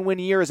 11-win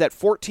year, is at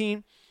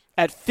 14.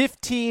 At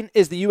 15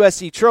 is the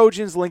USC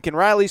Trojans, Lincoln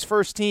Riley's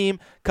first team,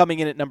 coming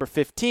in at number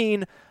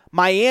 15.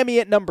 Miami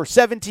at number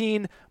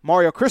 17,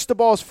 Mario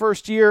Cristobal's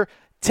first year.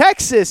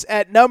 Texas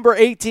at number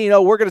 18.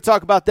 Oh, we're going to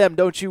talk about them,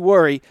 don't you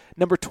worry.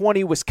 Number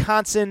 20,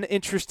 Wisconsin.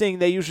 Interesting.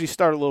 They usually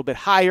start a little bit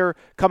higher,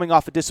 coming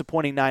off a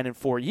disappointing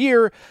 9-4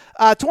 year.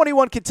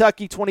 21,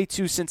 Kentucky.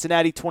 22,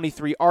 Cincinnati.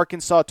 23,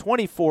 Arkansas.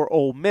 24,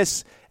 Ole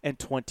Miss. And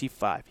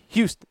 25,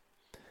 Houston.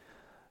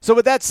 So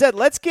with that said,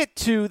 let's get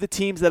to the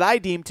teams that I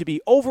deem to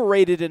be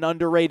overrated and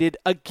underrated.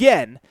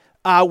 Again,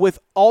 with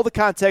all the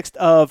context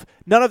of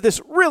none of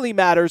this really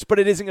matters, but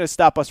it isn't going to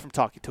stop us from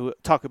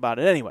talk about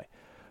it anyway.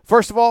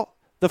 First of all,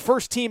 the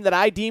first team that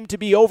I deem to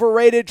be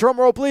overrated,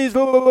 drumroll please,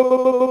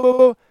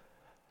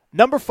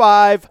 number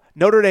 5,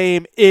 Notre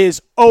Dame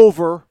is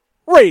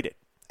overrated.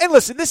 And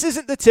listen, this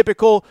isn't the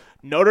typical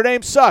Notre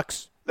Dame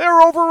sucks.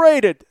 They're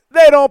overrated.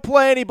 They don't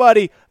play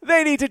anybody.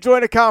 They need to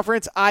join a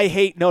conference. I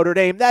hate Notre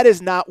Dame. That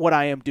is not what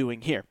I am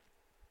doing here.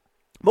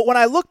 But when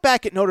I look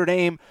back at Notre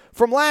Dame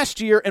from last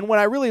year and when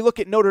I really look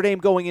at Notre Dame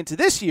going into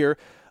this year,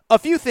 a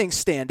few things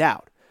stand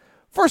out.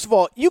 First of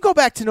all, you go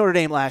back to Notre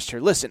Dame last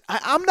year. Listen,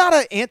 I'm not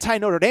an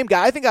anti-Notre Dame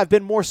guy. I think I've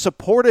been more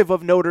supportive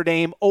of Notre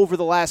Dame over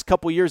the last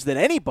couple years than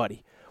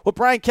anybody. What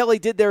Brian Kelly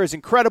did there is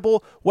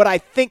incredible. What I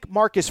think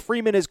Marcus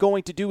Freeman is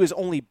going to do is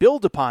only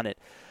build upon it.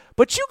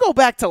 But you go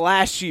back to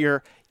last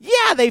year,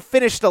 yeah, they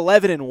finished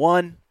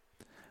 11-1.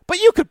 But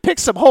you could pick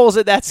some holes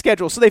in that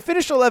schedule. So they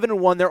finished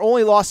 11-1. Their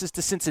only losses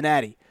to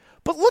Cincinnati.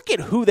 But look at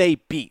who they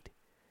beat.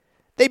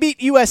 They beat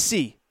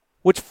USC,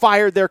 which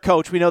fired their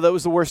coach. We know that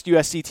was the worst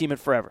USC team in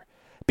forever.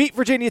 Beat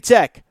Virginia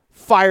Tech,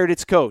 fired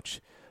its coach.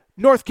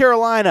 North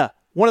Carolina,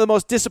 one of the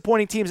most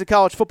disappointing teams in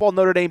college football,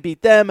 Notre Dame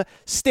beat them.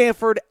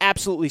 Stanford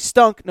absolutely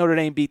stunk, Notre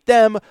Dame beat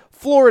them.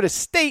 Florida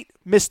State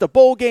missed a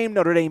bowl game,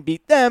 Notre Dame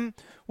beat them.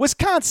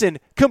 Wisconsin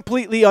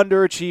completely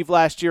underachieved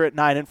last year at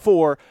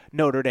 9-4,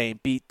 Notre Dame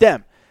beat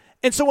them.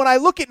 And so when I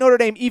look at Notre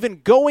Dame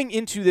even going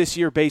into this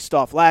year based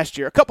off last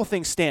year, a couple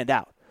things stand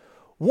out.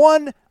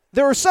 One,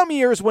 there are some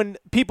years when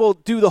people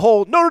do the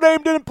whole Notre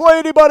Dame didn't play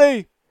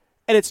anybody,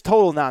 and it's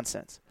total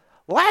nonsense.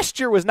 Last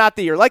year was not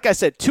the year. Like I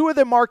said, 2 of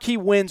the marquee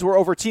wins were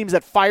over teams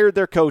that fired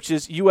their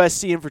coaches,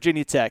 USC and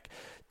Virginia Tech.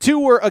 2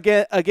 were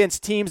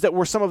against teams that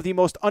were some of the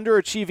most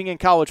underachieving in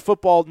college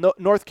football,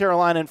 North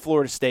Carolina and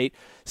Florida State.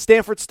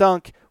 Stanford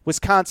stunk.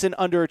 Wisconsin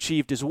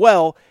underachieved as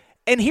well.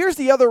 And here's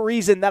the other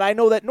reason that I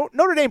know that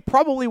Notre Dame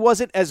probably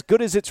wasn't as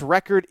good as its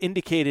record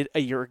indicated a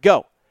year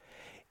ago.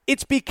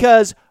 It's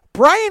because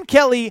Brian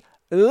Kelly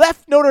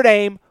left Notre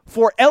Dame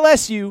for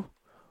LSU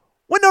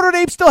when Notre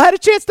Dame still had a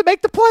chance to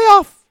make the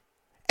playoff.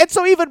 And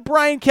so even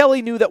Brian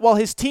Kelly knew that while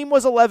his team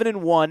was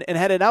 11-1 and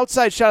had an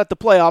outside shot at the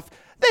playoff,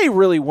 they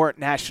really weren't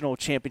national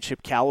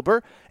championship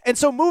caliber. And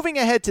so moving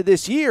ahead to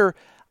this year,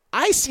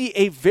 I see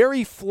a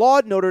very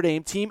flawed Notre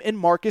Dame team in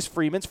Marcus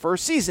Freeman's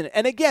first season.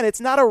 And again, it's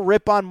not a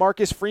rip on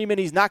Marcus Freeman.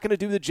 He's not going to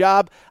do the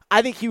job.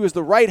 I think he was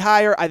the right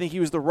hire. I think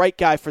he was the right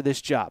guy for this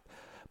job.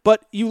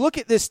 But you look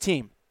at this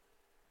team.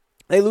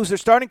 They lose their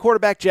starting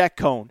quarterback, Jack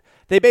Cohn.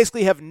 They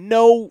basically have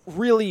no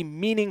really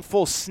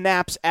meaningful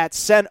snaps at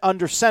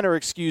under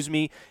center,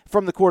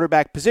 from the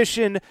quarterback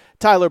position.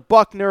 Tyler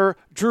Buckner,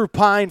 Drew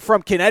Pine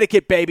from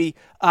Connecticut, baby.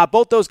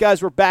 Both those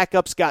guys were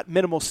backups, got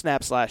minimal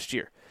snaps last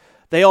year.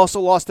 They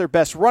also lost their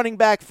best running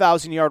back,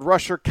 1,000-yard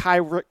rusher,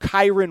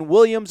 Kyron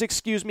Williams,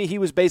 He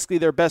was basically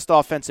their best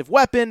offensive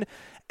weapon.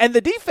 And the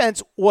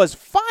defense was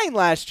fine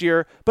last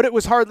year, but it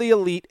was hardly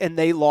elite, and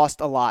they lost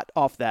a lot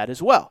off that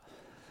as well.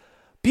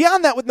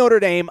 Beyond that with Notre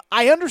Dame,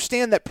 I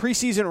understand that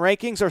preseason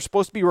rankings are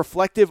supposed to be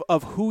reflective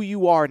of who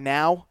you are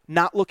now,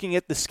 not looking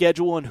at the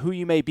schedule and who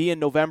you may be in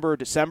November or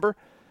December.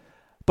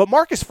 But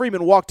Marcus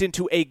Freeman walked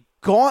into a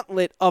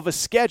gauntlet of a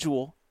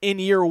schedule in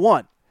year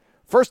 1.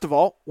 First of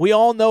all, we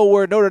all know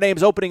where Notre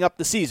Dame's opening up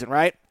the season,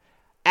 right?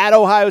 At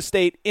Ohio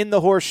State in the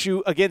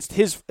Horseshoe against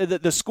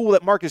the school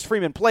that Marcus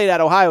Freeman played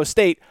at, Ohio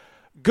State.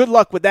 Good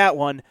luck with that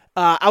one.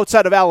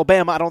 Outside of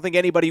Alabama, I don't think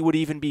anybody would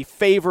even be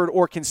favored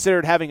or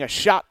considered having a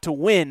shot to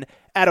win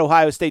at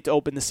Ohio State to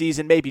open the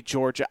season. Maybe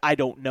Georgia. I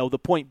don't know. The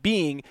point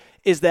being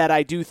is that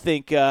I do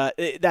think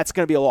that's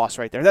going to be a loss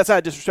right there. That's not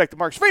a disrespect to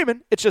Marcus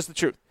Freeman. It's just the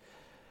truth.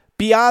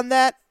 Beyond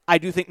that, I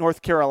do think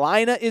North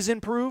Carolina is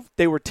improved.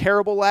 They were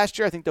terrible last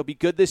year. I think they'll be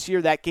good this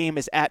year. That game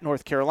is at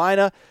North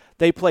Carolina.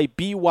 They play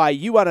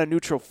BYU on a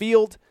neutral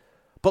field.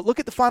 But look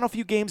at the final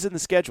few games in the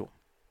schedule.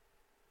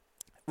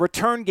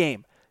 Return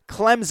game.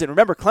 Clemson.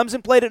 Remember,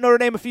 Clemson played at Notre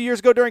Dame a few years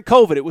ago during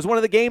COVID. It was one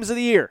of the games of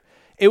the year.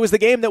 It was the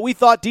game that we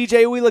thought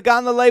DJ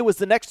Uiagalelei was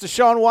the next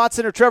Deshaun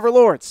Watson or Trevor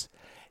Lawrence.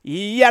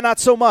 Yeah, not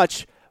so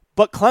much.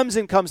 But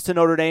Clemson comes to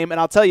Notre Dame, and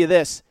I'll tell you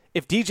this.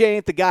 If DJ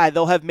ain't the guy,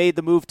 they'll have made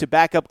the move to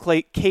back up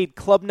Cade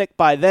Klubnik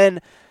by then.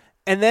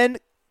 And then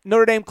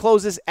Notre Dame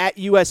closes at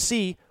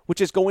USC,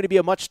 which is going to be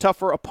a much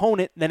tougher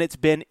opponent than it's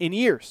been in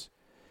years.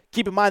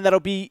 Keep in mind that'll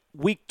be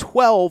week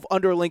 12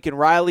 under Lincoln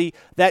Riley.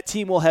 That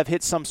team will have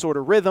hit some sort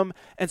of rhythm.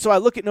 And so I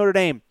look at Notre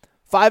Dame.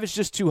 5 is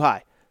just too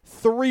high.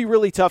 3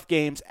 really tough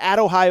games at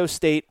Ohio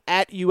State,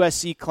 at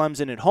USC,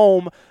 Clemson, at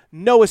home.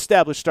 No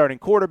established starting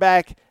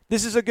quarterback.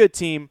 This is a good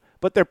team,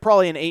 but they're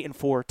probably an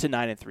 8-4 to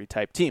 9-3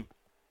 type team.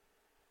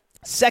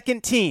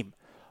 Second team,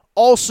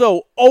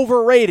 also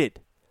overrated,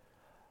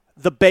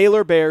 the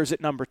Baylor Bears at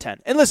number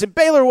 10. And listen,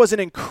 Baylor was an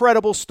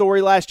incredible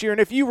story last year.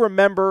 And if you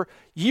remember,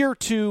 year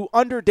 2,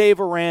 under Dave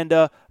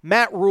Aranda,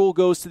 Matt Rule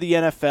goes to the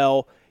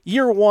NFL.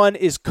 Year 1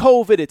 is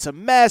COVID. It's a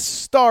mess.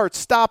 Start,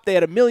 stop. They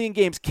had 1 million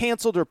games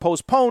canceled or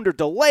postponed or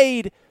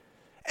delayed.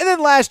 And then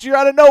last year,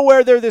 out of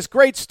nowhere, they're this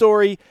great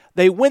story.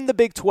 They win the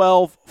Big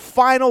 12,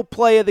 final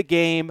play of the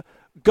game,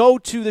 go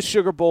to the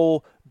Sugar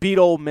Bowl, beat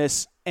Ole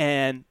Miss,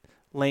 and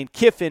Lane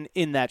Kiffin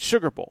in that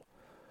Sugar Bowl.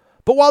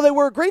 But while they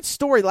were a great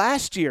story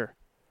last year,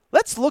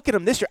 let's look at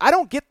them this year. I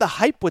don't get the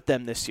hype with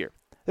them this year.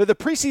 They're the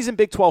preseason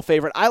Big 12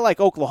 favorite. I like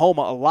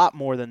Oklahoma a lot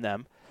more than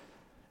them.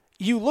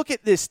 You look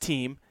at this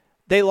team,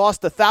 they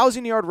lost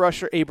 1,000-yard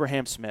rusher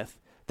Abraham Smith.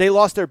 They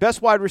lost their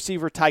best wide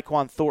receiver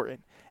Tyquan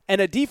Thornton. And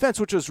a defense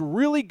which was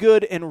really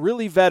good and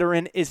really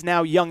veteran is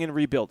now young and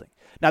rebuilding.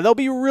 Now, they'll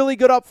be really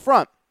good up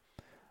front,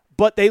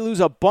 but they lose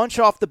a bunch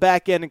off the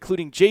back end,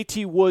 including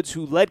J.T. Woods,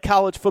 who led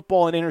college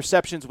football in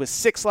interceptions with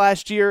 6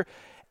 last year.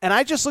 And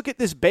I just look at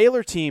this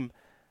Baylor team.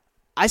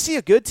 I see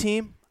a good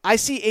team. I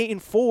see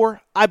 8-4.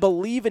 I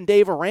believe in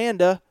Dave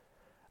Aranda.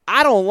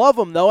 I don't love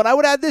them, though, and I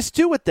would add this,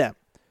 too, with them.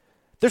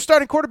 Their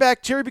starting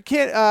quarterback, Gary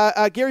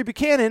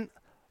Buchanan,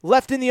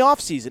 left in the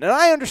offseason. And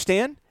I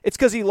understand. It's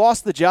because he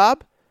lost the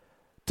job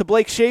to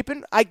Blake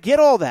Shapen. I get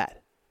all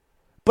that.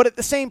 But at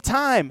the same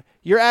time,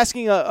 you're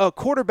asking a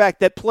quarterback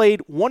that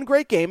played one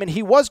great game, and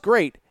he was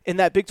great in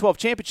that Big 12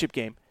 championship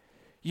game.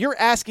 You're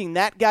asking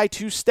that guy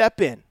to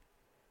step in.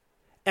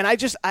 And I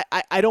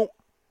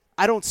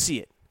don't see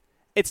it.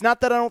 It's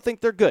not that I don't think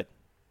they're good.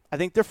 I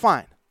think they're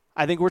fine.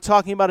 I think we're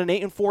talking about an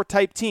 8-4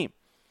 type team.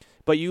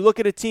 But you look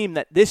at a team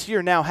that this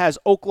year now has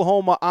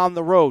Oklahoma on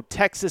the road,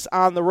 Texas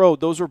on the road.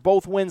 Those were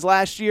both wins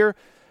last year.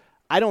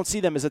 I don't see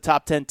them as a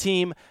top 10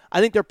 team.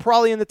 I think they're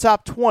probably in the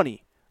top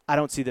 20. I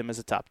don't see them as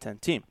a top 10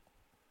 team.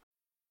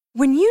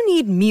 When you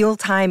need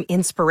mealtime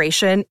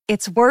inspiration,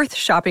 it's worth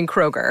shopping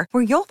Kroger,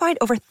 where you'll find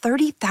over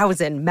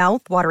 30,000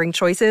 mouth-watering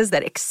choices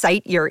that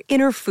excite your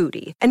inner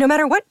foodie. And no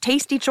matter what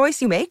tasty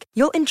choice you make,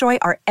 you'll enjoy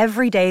our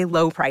everyday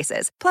low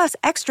prices, plus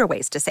extra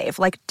ways to save,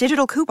 like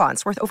digital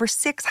coupons worth over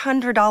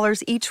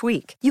 $600 each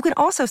week. You can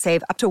also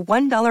save up to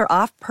 $1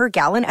 off per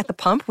gallon at the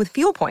pump with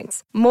fuel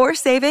points. More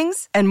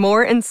savings and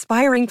more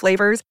inspiring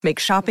flavors make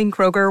shopping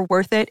Kroger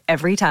worth it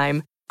every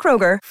time.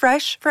 Kroger,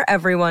 fresh for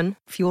everyone.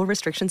 Fuel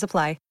restrictions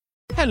apply.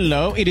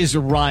 Hello, it is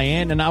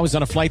Ryan, and I was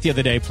on a flight the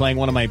other day playing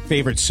one of my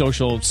favorite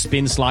social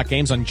spin slot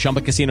games on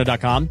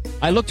ChumbaCasino.com.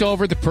 I looked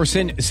over at the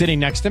person sitting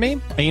next to me,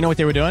 and you know what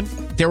they were doing?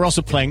 They were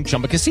also playing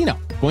Chumba Casino.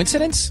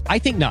 Coincidence? I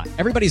think not.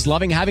 Everybody's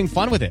loving having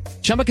fun with it.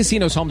 Chumba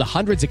Casino is home to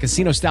hundreds of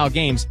casino-style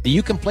games that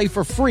you can play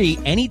for free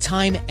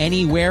anytime,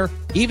 anywhere,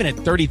 even at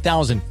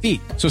 30,000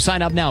 feet. So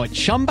sign up now at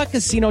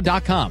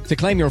ChumbaCasino.com to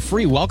claim your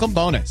free welcome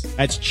bonus.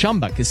 That's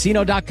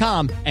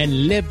ChumbaCasino.com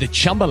and live the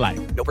Chumba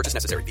life. No purchase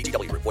necessary.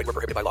 VGW. Void where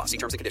prohibited by law. See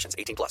terms and conditions.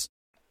 18+.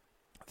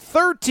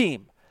 Third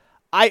team,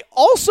 I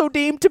also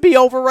deem to be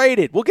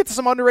overrated. We'll get to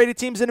some underrated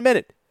teams in a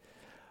minute.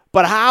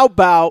 But how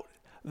about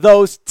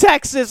those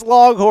Texas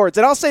Longhorns?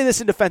 And I'll say this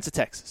in defense of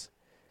Texas.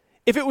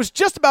 If it was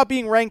just about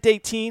being ranked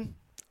 18,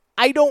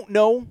 I don't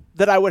know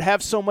that I would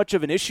have so much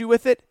of an issue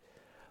with it.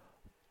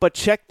 But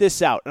check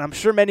this out, and I'm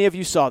sure many of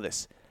you saw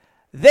this.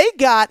 They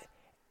got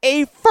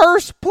a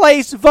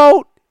first-place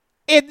vote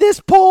in this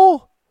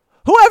poll.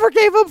 Whoever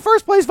gave them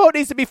first place vote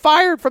needs to be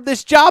fired from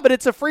this job, and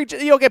it's a free,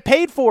 you'll get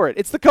paid for it.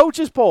 It's the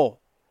coaches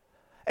poll.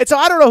 And so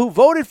I don't know who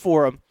voted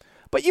for them,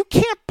 but you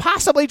can't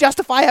possibly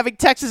justify having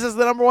Texas as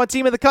the number one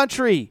team in the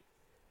country.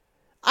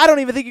 I don't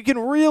even think you can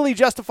really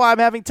justify them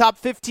having top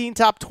 15,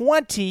 top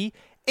 20.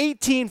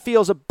 18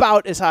 feels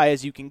about as high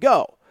as you can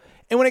go.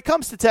 And when it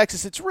comes to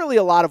Texas, it's really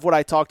a lot of what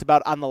I talked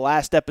about on the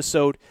last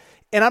episode,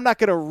 and I'm not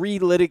going to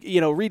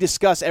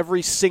rediscuss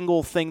every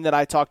single thing that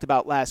I talked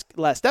about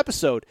last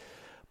episode.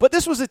 But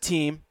this was a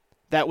team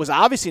that was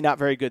obviously not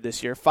very good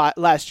this year.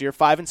 Last year,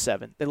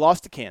 5-7. They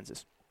lost to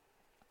Kansas.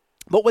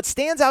 But what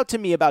stands out to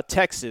me about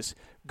Texas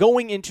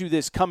going into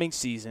this coming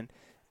season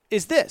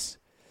is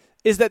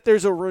that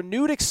there's a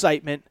renewed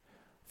excitement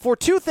for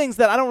two things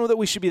that I don't know that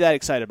we should be that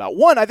excited about.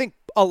 One, I think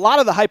a lot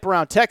of the hype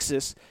around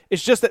Texas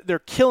is just that they're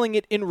killing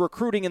it in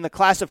recruiting in the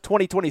class of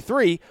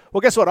 2023.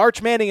 Well, guess what?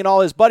 Arch Manning and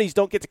all his buddies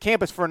don't get to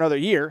campus for another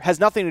year. Has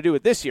nothing to do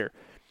with this year.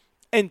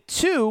 And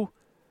two,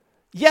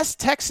 yes,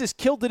 Texas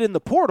killed it in the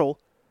portal,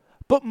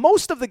 but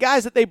most of the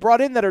guys that they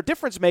brought in that are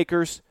difference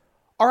makers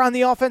are on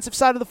the offensive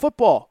side of the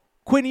football.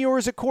 Quinn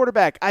Ewers at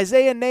quarterback,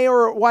 Isaiah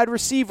Nayor at wide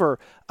receiver,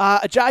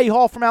 Ajayi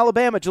Hall from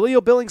Alabama,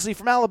 Jaleel Billingsley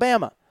from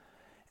Alabama.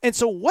 And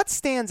so what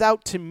stands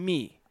out to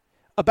me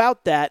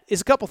about that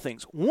is a couple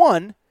things.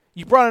 One,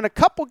 you brought in a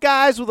couple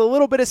guys with a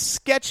little bit of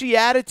sketchy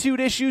attitude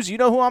issues. You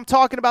know who I'm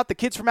talking about, the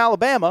kids from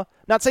Alabama.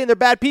 Not saying they're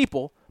bad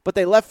people, but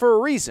they left for a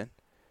reason.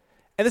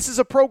 And this is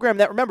a program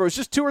that, remember, it was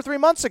just 2 or 3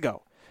 months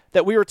ago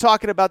that we were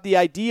talking about the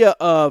idea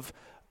of,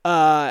 we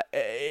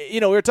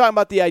were talking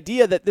about the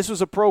idea that this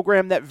was a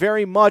program that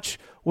very much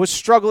was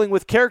struggling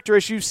with character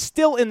issues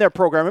still in their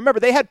program. Remember,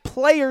 they had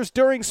players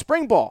during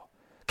spring ball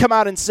come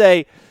out and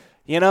say,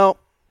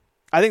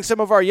 I think some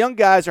of our young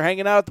guys are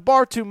hanging out at the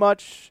bar too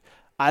much.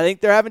 I think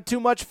they're having too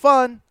much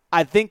fun.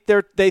 I think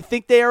they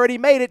think they already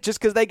made it just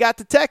because they got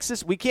to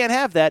Texas. We can't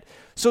have that.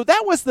 So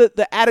that was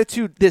the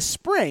attitude this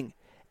spring.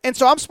 And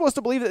so I'm supposed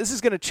to believe that this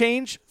is going to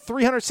change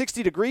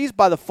 360 degrees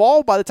by the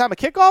fall, by the time of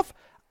kickoff?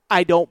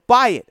 I don't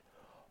buy it.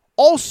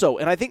 Also,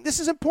 and I think this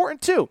is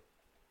important too,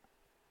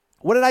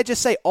 what did I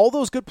just say? All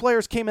those good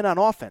players came in on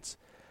offense.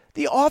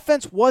 The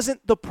offense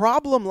wasn't the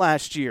problem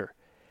last year.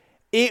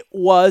 It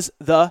was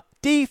the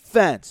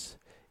defense.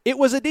 It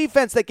was a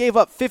defense that gave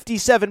up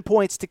 57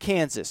 points to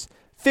Kansas,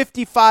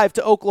 55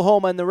 to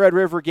Oklahoma in the Red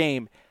River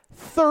game,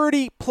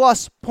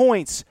 30-plus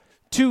points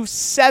to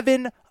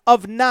 7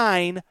 of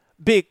 9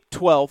 Big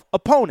 12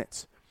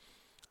 opponents.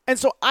 And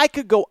so I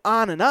could go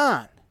on and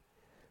on.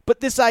 But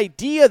this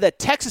idea that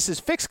Texas is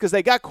fixed because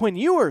they got Quinn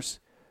Ewers,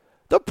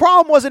 the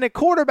problem wasn't at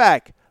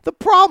quarterback. The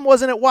problem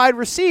wasn't at wide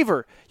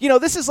receiver. You know,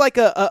 this is like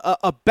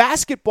a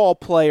basketball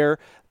player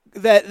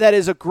that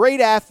is a great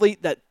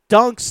athlete, that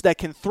dunks, that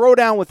can throw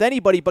down with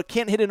anybody but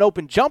can't hit an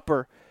open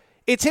jumper.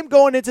 It's him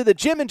going into the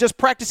gym and just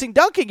practicing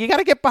dunking. You got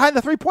to get behind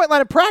the three-point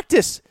line and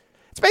practice.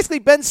 It's basically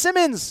Ben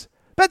Simmons.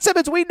 Ben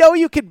Simmons, we know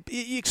you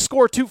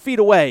score 2 feet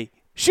away.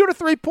 Shoot a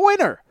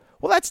three-pointer.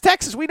 Well, that's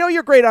Texas. We know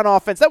you're great on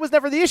offense. That was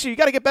never the issue. You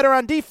got to get better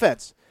on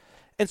defense.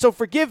 And so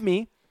forgive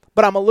me,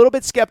 but I'm a little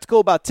bit skeptical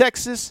about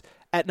Texas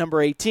at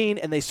number 18,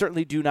 and they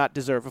certainly do not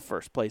deserve a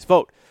first-place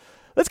vote.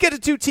 Let's get to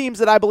 2 teams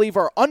that I believe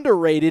are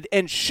underrated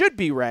and should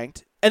be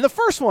ranked. And the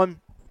first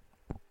one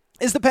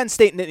is the Penn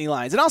State Nittany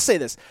Lions. And I'll say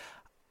this.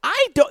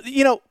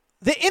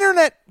 The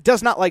internet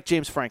does not like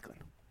James Franklin.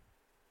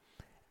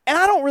 And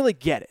I don't really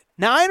get it.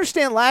 Now, I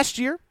understand last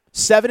year,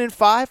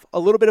 7-5, a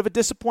little bit of a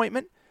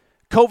disappointment.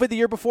 COVID the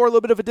year before, a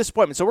little bit of a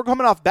disappointment. So we're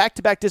coming off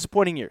back-to-back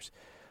disappointing years.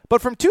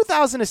 But from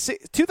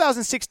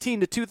 2016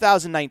 to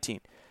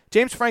 2019,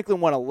 James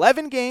Franklin won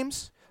 11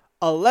 games,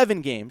 9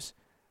 games,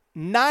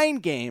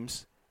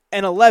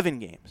 and 11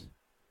 games.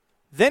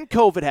 Then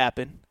COVID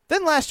happened.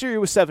 Then last year he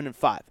was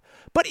 7-5.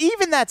 But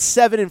even that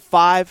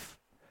 7-5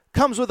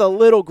 comes with a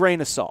little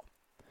grain of salt,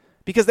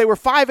 because they were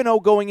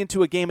 5-0 going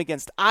into a game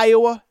against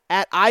Iowa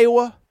at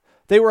Iowa.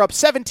 They were up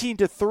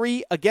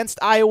 17-3 against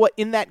Iowa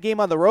in that game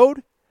on the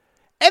road.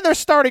 And their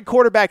starting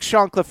quarterback,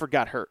 Sean Clifford,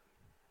 got hurt.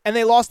 And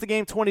they lost the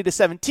game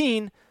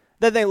 20-17.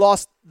 Then they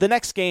lost the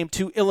next game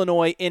to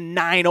Illinois in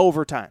 9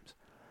 overtimes.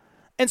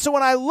 And so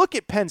when I look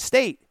at Penn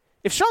State,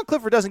 if Sean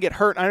Clifford doesn't get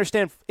hurt, and I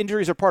understand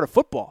injuries are part of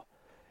football.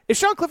 If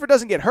Sean Clifford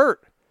doesn't get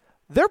hurt,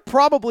 they're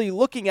probably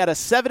looking at a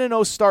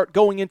 7-0 start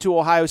going into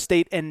Ohio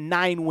State and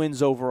 9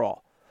 wins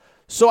overall.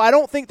 So I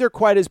don't think they're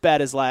quite as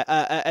bad as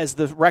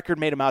the record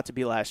made them out to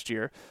be last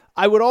year.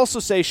 I would also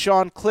say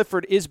Sean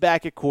Clifford is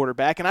back at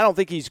quarterback, and I don't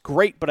think he's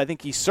great, but I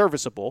think he's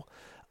serviceable.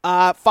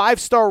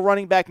 5-star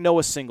running back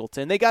Noah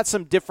Singleton. They got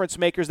some difference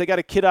makers. They got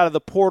a kid out of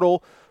the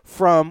portal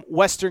from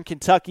Western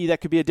Kentucky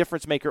that could be a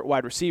difference maker at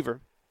wide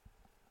receiver.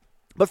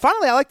 But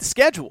finally, I like the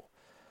schedule.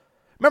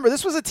 Remember,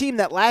 this was a team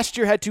that last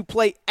year had to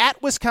play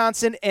at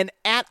Wisconsin and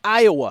at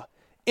Iowa,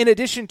 in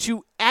addition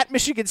to at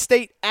Michigan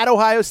State, at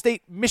Ohio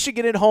State,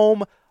 Michigan at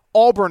home,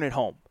 Auburn at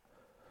home.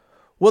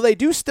 Well, they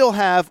do still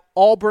have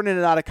Auburn in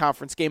an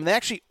out-of-conference game. They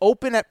actually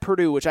open at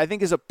Purdue, which I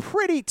think is a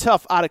pretty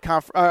tough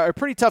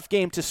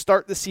game to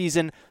start the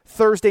season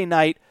Thursday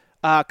night,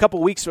 a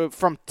couple weeks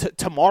from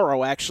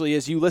tomorrow, actually,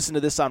 as you listen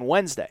to this on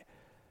Wednesday.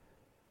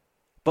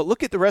 But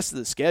look at the rest of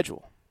the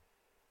schedule.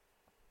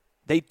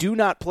 They do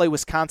not play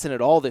Wisconsin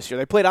at all this year.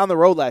 They played on the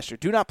road last year.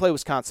 Do not play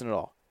Wisconsin at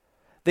all.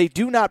 They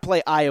do not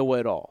play Iowa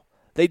at all.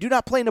 They do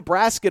not play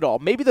Nebraska at all.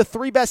 Maybe the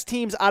 3 best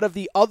teams out of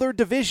the other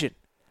division.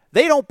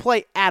 They don't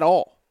play at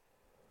all.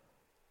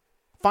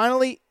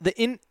 Finally, the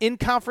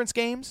in-conference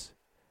games,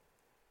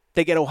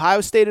 they get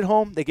Ohio State at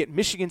home, they get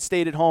Michigan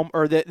State at home,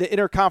 or the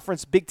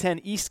interconference Big Ten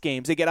East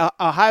games. They get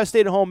Ohio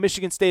State at home,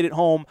 Michigan State at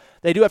home.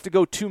 They do have to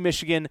go to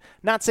Michigan.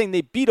 Not saying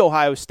they beat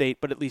Ohio State,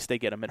 but at least they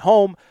get them at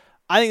home.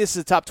 I think this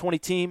is a top 20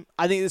 team.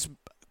 I think this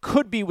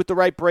could be, with the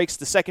right breaks,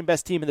 the second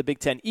best team in the Big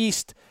Ten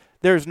East.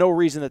 There's no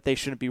reason that they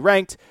shouldn't be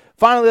ranked.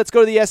 Finally, let's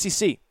go to the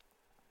SEC.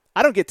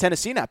 I don't get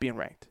Tennessee not being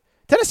ranked.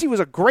 Tennessee was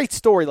a great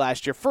story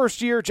last year.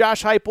 First year,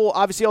 Josh Heupel,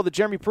 obviously all the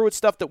Jeremy Pruitt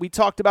stuff that we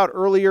talked about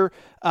earlier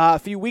a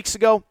few weeks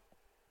ago.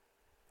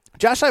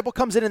 Josh Heupel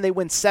comes in and they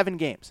win 7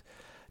 games.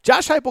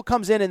 Josh Heupel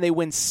comes in and they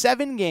win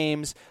 7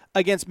 games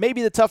against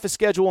maybe the toughest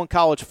schedule in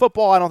college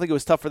football. I don't think it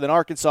was tougher than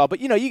Arkansas, but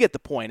you get the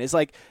point. It's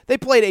like they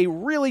played a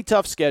really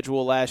tough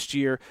schedule last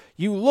year.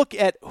 You look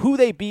at who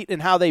they beat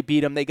and how they beat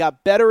them. They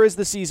got better as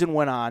the season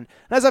went on.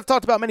 And as I've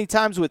talked about many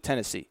times with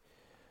Tennessee,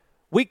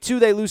 week 2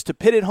 they lose to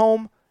Pitt at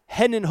home.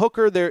 Hendon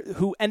Hooker,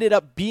 who ended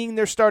up being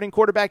their starting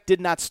quarterback,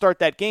 did not start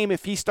that game.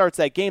 If he starts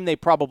that game, they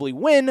probably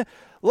win.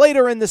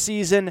 Later in the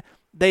season,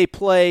 they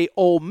play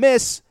Ole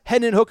Miss.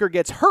 Hendon Hooker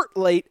gets hurt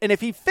late, and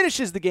if he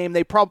finishes the game,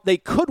 they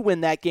could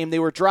win that game. They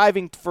were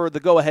driving for the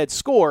go-ahead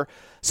score.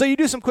 So you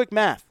do some quick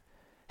math.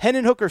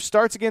 Hendon Hooker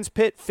starts against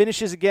Pitt,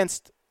 finishes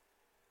against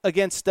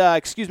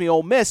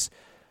Ole Miss.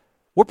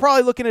 We're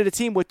probably looking at a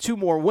team with 2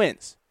 more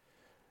wins.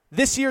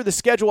 This year, the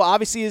schedule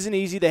obviously isn't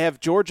easy. They have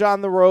Georgia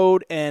on the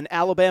road and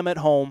Alabama at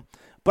home.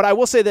 But I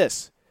will say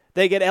this.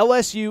 They get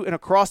LSU in a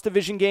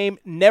cross-division game.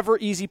 Never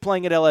easy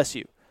playing at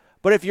LSU.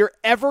 But if you're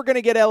ever going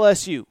to get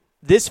LSU,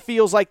 this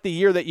feels like the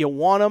year that you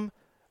want them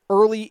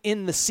early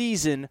in the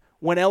season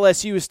when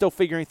LSU is still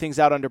figuring things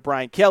out under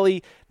Brian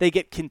Kelly. They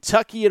get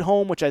Kentucky at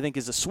home, which I think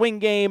is a swing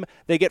game.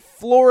 They get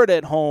Florida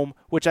at home,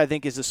 which I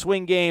think is a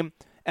swing game.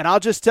 And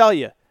I'll just tell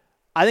you,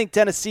 I think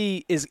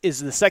Tennessee is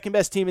the second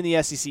best team in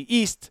the SEC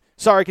East.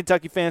 Sorry,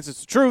 Kentucky fans,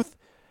 it's the truth.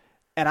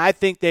 And I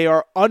think they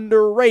are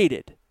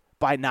underrated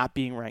by not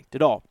being ranked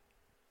at all.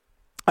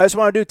 I just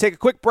want to take a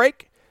quick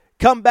break,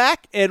 come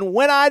back, and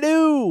when I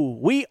do,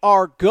 we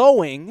are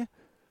going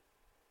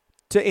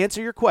to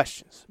answer your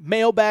questions.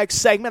 Mailbag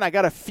segment, I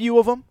got a few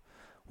of them.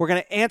 We're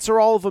going to answer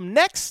all of them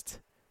next.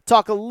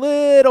 Talk a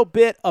little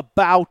bit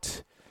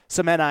about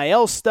some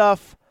NIL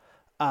stuff,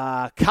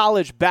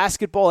 college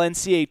basketball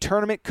NCAA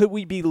tournament. Could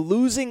we be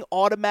losing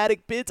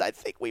automatic bids? I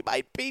think we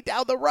might be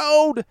down the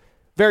road.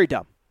 Very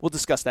dumb. We'll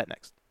discuss that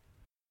next.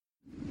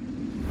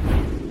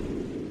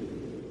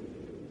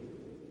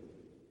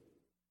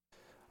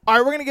 All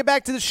right, we're going to get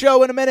back to the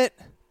show in a minute.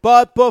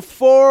 But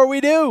before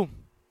we do,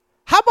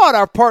 how about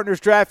our partners,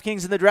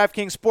 DraftKings and the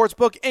DraftKings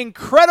Sportsbook?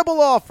 Incredible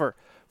offer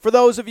for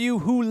those of you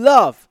who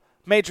love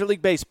Major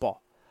League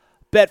Baseball.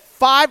 Bet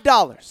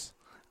 $5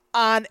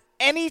 on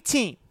any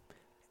team,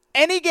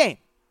 any game.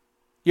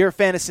 You're a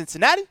fan of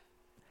Cincinnati,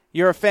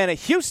 you're a fan of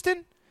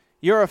Houston,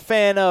 you're a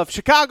fan of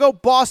Chicago,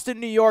 Boston,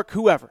 New York,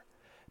 whoever.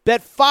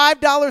 Bet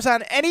 $5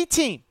 on any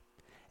team,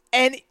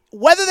 and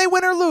whether they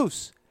win or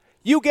lose,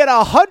 you get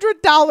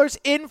 $100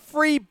 in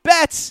free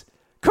bets,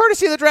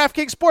 courtesy of the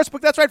DraftKings Sportsbook.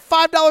 That's right,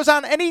 $5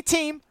 on any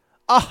team,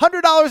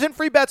 $100 in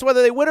free bets,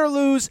 whether they win or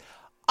lose.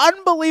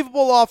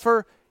 Unbelievable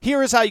offer.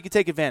 Here is how you can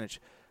take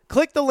advantage.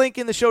 Click the link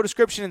in the show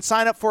description and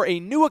sign up for a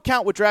new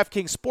account with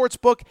DraftKings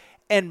Sportsbook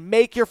and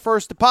make your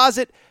first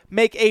deposit.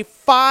 Make a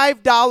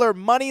 $5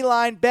 money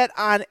line bet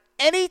on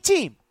any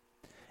team.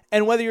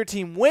 And whether your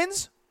team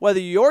wins, whether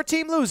your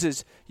team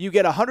loses, you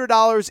get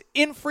 $100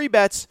 in free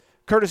bets,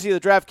 courtesy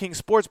of the DraftKings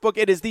Sportsbook.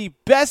 It is the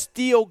best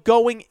deal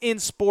going in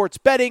sports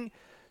betting,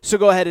 so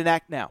go ahead and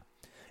act now.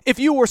 If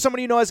you or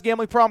somebody you know has a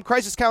gambling problem,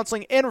 crisis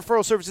counseling and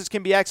referral services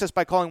can be accessed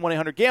by calling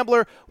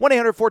 1-800-GAMBLER,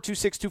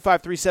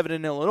 1-800-426-2537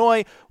 in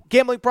Illinois.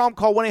 Gambling problem,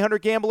 call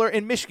 1-800-GAMBLER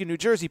in Michigan, New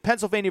Jersey,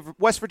 Pennsylvania,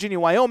 West Virginia,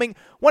 Wyoming,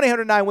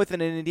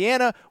 1-800-9-WITH-IT in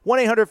Indiana,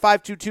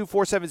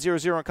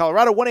 1-800-522-4700 in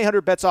Colorado,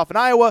 1-800-BETS-OFF in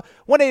Iowa,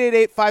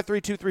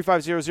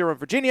 1-888-532-3500 in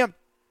Virginia,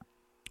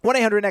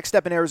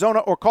 1-800-NEXT-STEP in Arizona,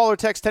 or call or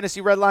text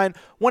Tennessee Redline,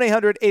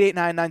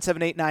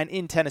 1-800-889-9789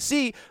 in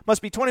Tennessee.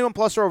 Must be 21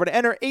 plus or over to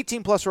enter,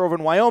 18 plus or over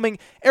in Wyoming,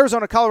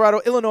 Arizona,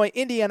 Colorado, Illinois,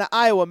 Indiana,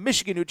 Iowa,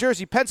 Michigan, New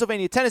Jersey,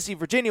 Pennsylvania, Tennessee,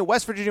 Virginia,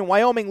 West Virginia,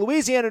 Wyoming,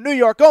 Louisiana, New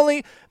York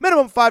only.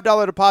 Minimum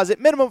 $5 deposit,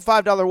 minimum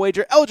 $5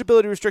 wager.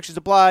 Eligibility restrictions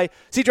apply.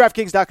 See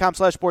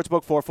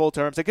DraftKings.com/sportsbook for full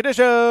terms and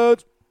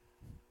conditions.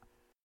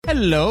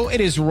 Hello,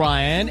 it is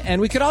Ryan, and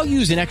we could all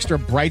use an extra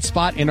bright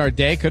spot in our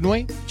day, couldn't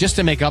we? Just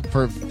to make up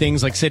for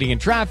things like sitting in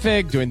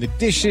traffic, doing the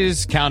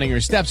dishes, counting your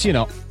steps, you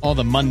know, all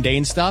the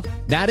mundane stuff.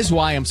 That is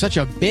why I'm such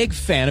a big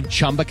fan of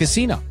Chumba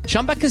Casino.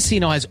 Chumba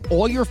Casino has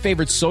all your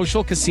favorite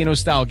social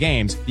casino-style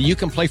games that you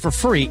can play for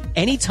free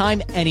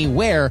anytime,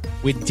 anywhere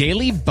with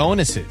daily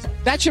bonuses.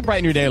 That should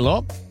brighten your day a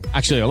little.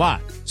 Actually, a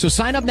lot. So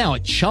sign up now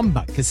at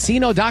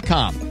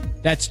ChumbaCasino.com.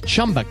 That's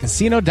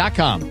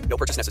ChumbaCasino.com. No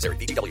purchase necessary.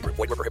 VGW Group.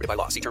 Void where prohibited by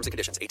law. See terms and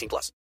conditions. 18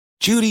 plus.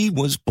 Judy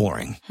was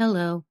boring.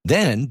 Hello.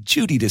 Then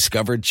Judy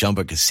discovered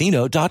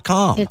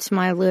ChumbaCasino.com. It's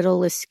my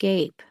little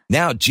escape.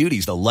 Now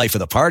Judy's the life of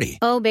the party.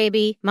 Oh,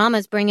 baby,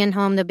 mama's bringing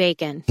home the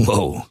bacon.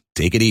 Whoa,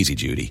 take it easy,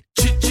 Judy.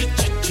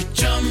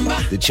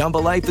 The Chumba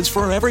life is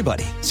for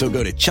everybody. So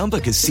go to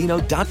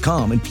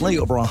ChumbaCasino.com and play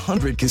over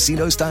 100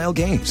 casino-style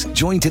games.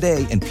 Join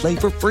today and play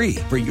for free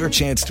for your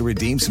chance to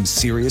redeem some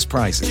serious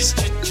prizes.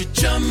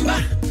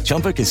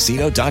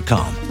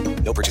 ChumbaCasino.com.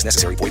 No purchase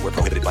necessary. Void where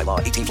prohibited by law.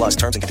 18 plus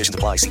terms and conditions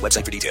apply. See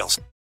website for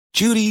details.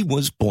 Judy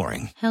was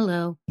boring.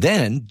 Hello.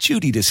 Then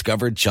Judy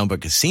discovered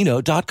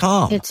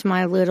ChumbaCasino.com. It's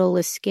my little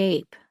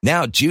escape.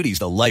 Now Judy's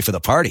the life of the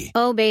party.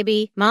 Oh,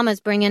 baby,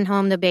 mama's bringing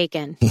home the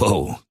bacon.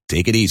 Whoa,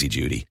 take it easy,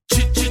 Judy.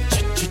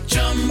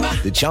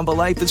 The Chumba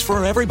life is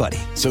for everybody.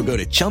 So go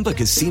to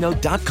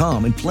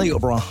ChumbaCasino.com and play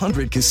over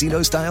 100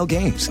 casino-style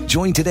games.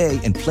 Join today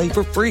and play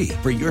for free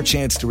for your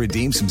chance to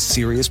redeem some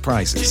serious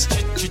prizes.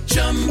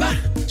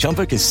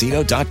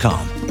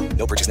 ChumbaCasino.com.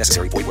 No purchase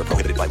necessary. Void where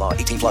prohibited by law.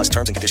 18 plus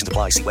terms and conditions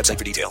apply. See website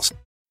for details.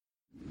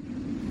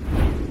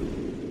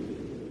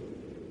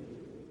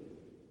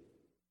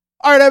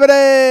 All right,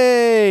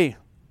 everybody.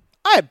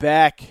 I'm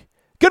back.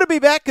 Good to be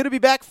back. Good to be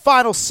back.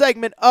 Final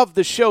segment of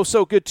the show.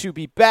 So good to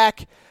be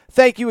back.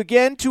 Thank you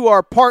again to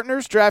our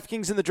partners,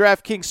 DraftKings and the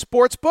DraftKings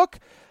Sportsbook.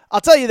 I'll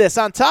tell you this,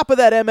 on top of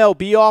that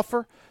MLB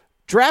offer,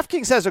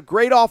 DraftKings has a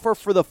great offer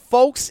for the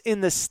folks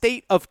in the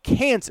state of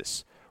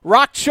Kansas.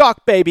 Rock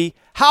chalk, baby.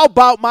 How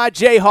about my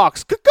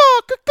Jayhawks?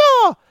 Caw-caw,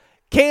 caw-caw.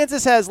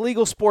 Kansas has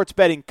legal sports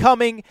betting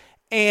coming,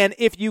 and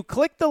if you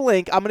click the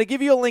link, I'm going to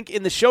give you a link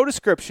in the show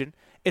description.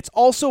 It's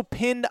also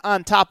pinned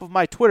on top of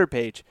my Twitter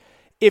page.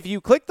 If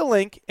you click the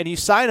link and you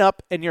sign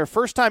up and you're a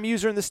first-time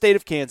user in the state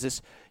of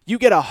Kansas, you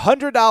get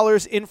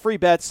 $100 in free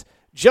bets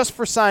just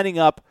for signing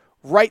up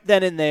right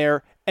then and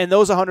there, and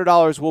those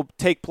 $100 will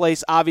take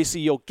place. Obviously,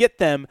 you'll get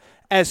them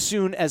as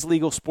soon as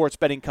legal sports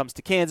betting comes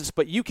to Kansas,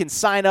 but you can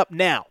sign up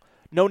now.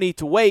 No need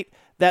to wait.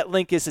 That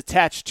link is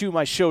attached to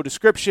my show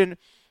description,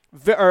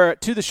 or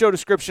to the show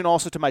description,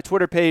 also to my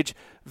Twitter page.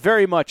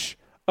 Very much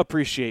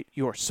appreciate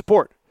your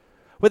support.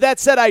 With that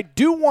said, I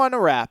do want to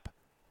wrap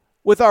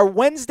with our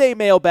Wednesday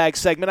mailbag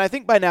segment. I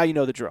think by now you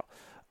know the drill.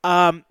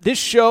 This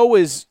show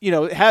is,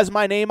 it has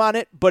my name on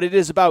it, but it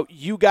is about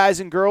you guys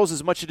and girls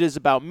as much as it is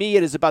about me.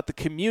 It is about the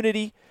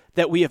community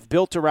that we have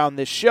built around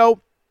this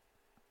show.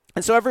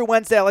 And so every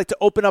Wednesday, I like to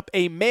open up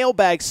a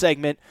mailbag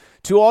segment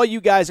to all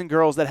you guys and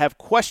girls that have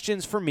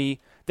questions for me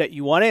that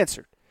you want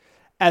answered.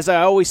 As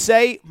I always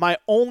say, my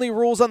only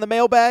rules on the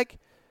mailbag,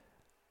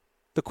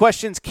 the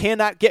questions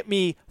cannot get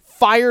me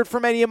fired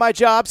from any of my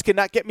jobs,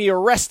 cannot get me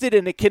arrested,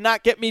 and it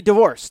cannot get me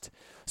divorced.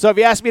 So if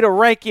you ask me to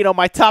rank,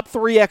 my top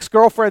 3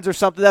 ex-girlfriends or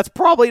something, that's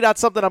probably not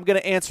something I'm going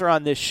to answer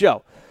on this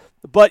show.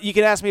 But you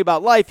can ask me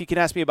about life. You can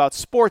ask me about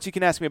sports. You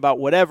can ask me about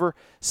whatever.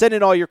 Send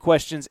in all your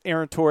questions.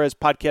 Aaron Torres,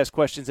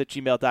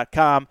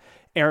 podcastquestions@gmail.com.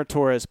 Aaron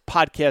Torres,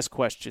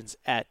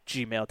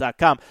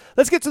 podcastquestions@gmail.com.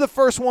 Let's get to the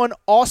first one.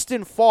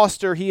 Austin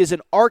Foster, he is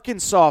an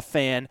Arkansas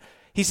fan.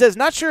 He says,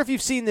 not sure if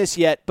you've seen this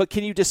yet, but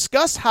can you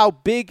discuss how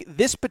big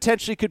this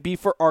potentially could be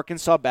for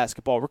Arkansas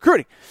basketball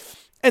recruiting?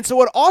 And so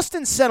what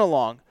Austin sent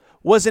along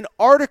was an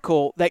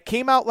article that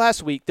came out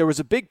last week. There was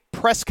a big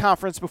press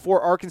conference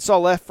before Arkansas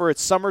left for its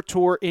summer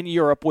tour in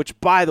Europe, which,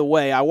 by the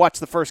way, I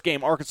watched the first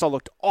game. Arkansas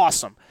looked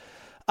awesome.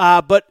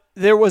 But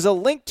there was a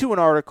link to an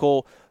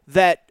article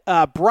that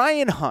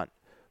Brian Hunt,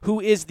 who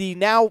is the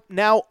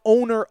now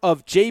owner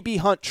of JB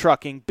Hunt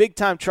Trucking,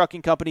 big-time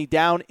trucking company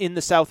down in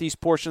the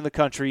southeast portion of the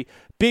country,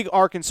 big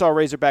Arkansas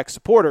Razorback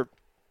supporter,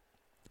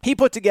 he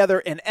put together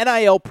an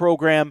NIL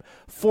program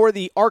for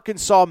the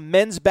Arkansas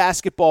men's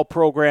basketball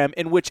program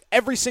in which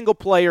every single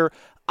player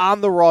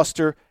on the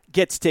roster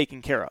gets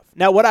taken care of.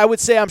 Now, what I would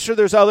say, I'm sure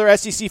there's other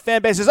SEC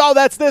fan bases,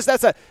 that's this,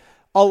 that's that.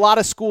 A lot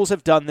of schools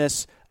have done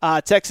this.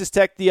 Texas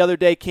Tech the other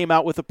day came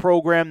out with a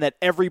program that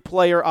every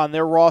player on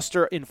their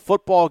roster in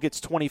football gets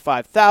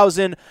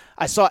 $25,000.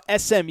 I saw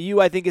SMU,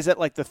 I think, is at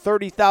like the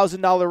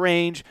 $30,000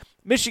 range.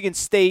 Michigan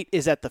State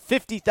is at the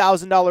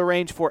 $50,000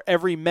 range for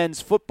every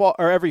men's football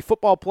or every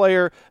football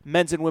player,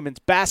 men's and women's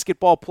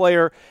basketball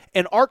player,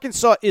 and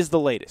Arkansas is the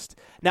latest.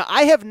 Now,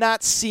 I have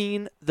not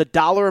seen the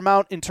dollar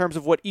amount in terms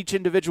of what each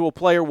individual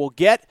player will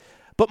get,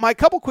 but my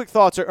couple quick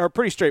thoughts are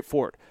pretty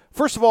straightforward.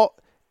 First of all,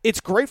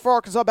 it's great for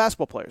Arkansas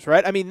basketball players,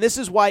 right? I mean, this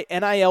is why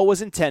NIL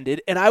was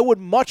intended, and I would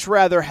much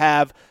rather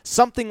have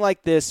something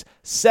like this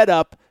set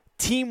up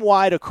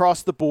team-wide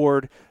across the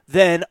board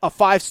than a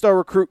 5-star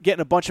recruit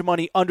getting a bunch of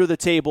money under the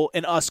table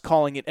and us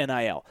calling it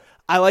NIL.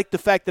 I like the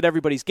fact that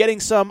everybody's getting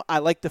some. I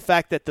like the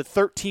fact that the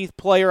 13th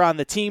player on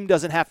the team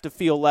doesn't have to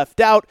feel left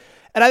out.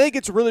 And I think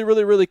it's really,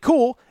 really, really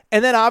cool.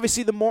 And then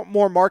obviously the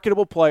more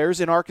marketable players,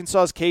 in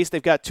Arkansas's case,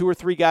 they've got 2 or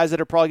 3 guys that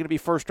are probably going to be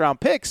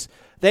first-round picks.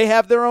 They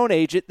have their own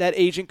agent. That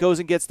agent goes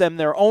and gets them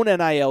their own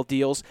NIL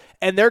deals,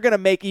 and they're going to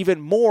make even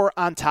more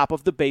on top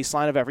of the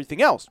baseline of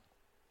everything else.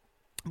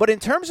 But in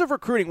terms of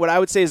recruiting, what I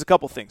would say is a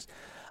couple things.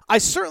 I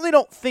certainly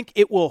don't think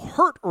it will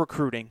hurt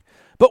recruiting,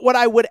 but what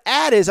I would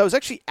add is I was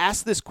actually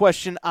asked this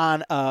question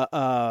on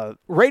a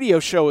radio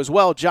show as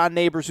well. John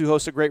Neighbors, who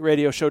hosts a great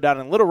radio show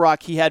down in Little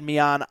Rock, he had me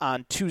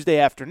on Tuesday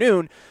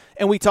afternoon,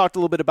 and we talked a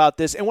little bit about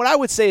this. And what I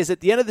would say is at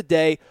the end of the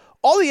day,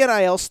 all the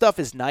NIL stuff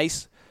is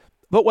nice,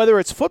 but whether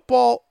it's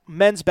football,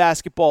 men's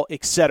basketball,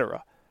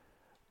 etc.,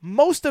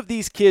 most of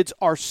these kids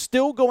are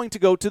still going to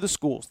go to the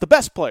schools, the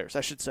best players,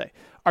 I should say,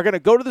 are going to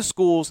go to the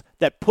schools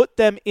that put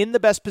them in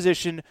the best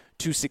position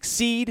to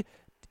succeed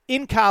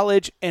in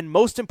college and,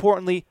 most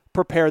importantly,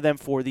 prepare them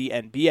for the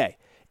NBA.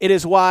 It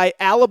is why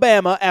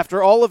Alabama,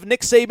 after all of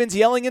Nick Saban's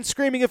yelling and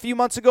screaming a few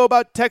months ago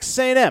about Texas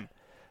A&M,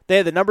 they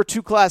had the number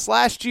 2 class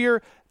last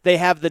year. They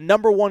have the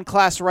number 1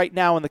 class right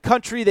now in the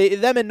country.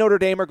 Them and Notre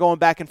Dame are going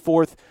back and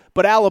forth,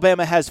 but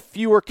Alabama has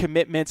fewer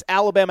commitments.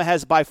 Alabama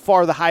has by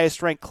far the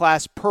highest ranked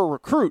class per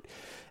recruit.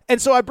 And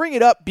so I bring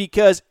it up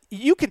because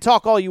you can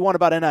talk all you want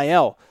about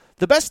NIL.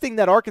 The best thing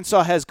that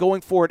Arkansas has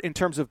going for it in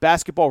terms of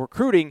basketball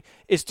recruiting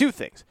is 2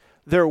 things.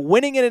 They're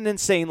winning at an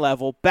insane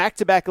level,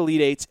 back-to-back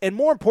Elite Eights, and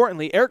more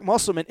importantly, Eric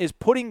Musselman is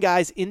putting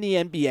guys in the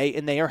NBA,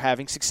 and they are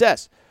having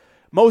success.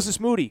 Moses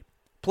Moody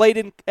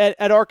played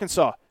at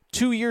Arkansas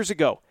 2 years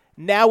ago,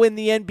 now in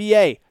the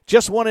NBA,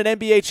 just won an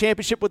NBA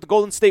championship with the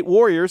Golden State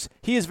Warriors.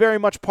 He is very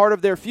much part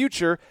of their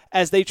future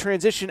as they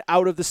transition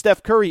out of the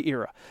Steph Curry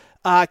era.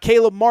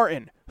 Caleb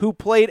Martin, who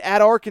played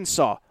at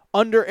Arkansas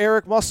under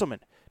Eric Musselman,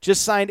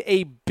 just signed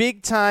a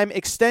big-time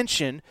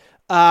extension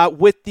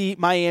with the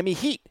Miami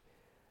Heat.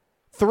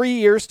 3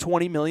 years,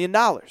 $20 million.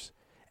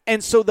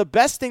 And so the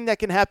best thing that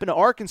can happen to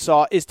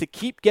Arkansas is to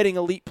keep getting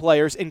elite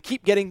players and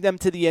keep getting them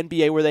to the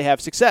NBA where they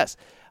have success.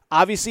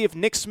 Obviously, if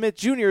Nick Smith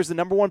Jr. is the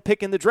number 1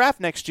 pick in the draft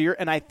next year,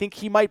 and I think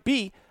he might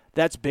be,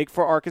 that's big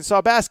for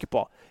Arkansas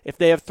basketball. If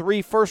they have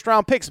 3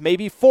 first-round picks,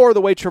 maybe 4, the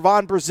way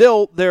Trevon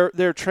Brazile,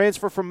 their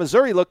transfer from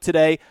Missouri, looked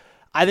today,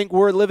 I think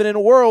we're living in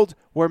a world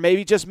where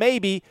maybe, just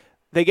maybe,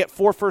 they get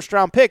 4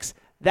 first-round picks.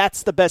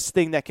 That's the best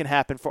thing that can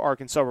happen for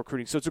Arkansas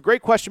recruiting. So it's a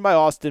great question by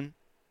Austin.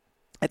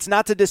 It's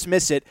not to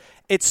dismiss it.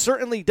 It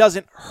certainly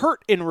doesn't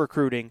hurt in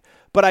recruiting,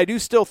 but I do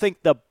still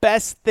think the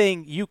best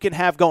thing you can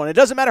have going, it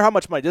doesn't matter how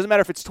much money, it doesn't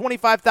matter if it's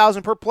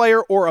 $25,000 per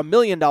player or $1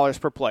 million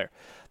per player.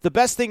 The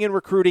best thing in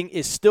recruiting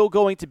is still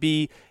going to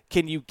be,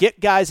 can you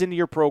get guys into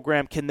your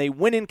program, can they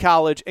win in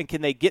college, and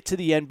can they get to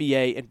the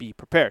NBA and be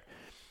prepared?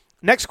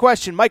 Next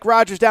question, Mike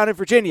Rogers down in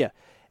Virginia.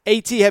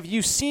 AT, have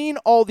you seen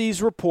all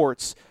these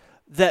reports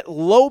that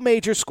low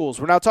major schools,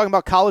 we're now talking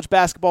about college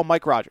basketball,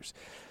 Mike Rogers.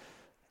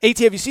 AT,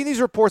 have you seen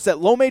these reports that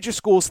low major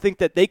schools think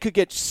that they could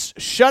get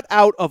shut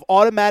out of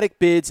automatic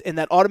bids and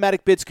that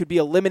automatic bids could be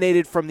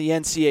eliminated from the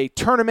NCAA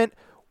tournament?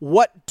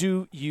 What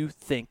do you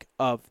think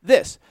of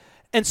this?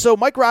 And so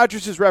Mike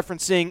Rogers is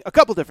referencing a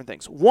couple different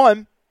things.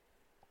 One,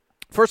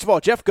 first of all,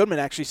 Jeff Goodman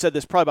actually said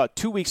this probably about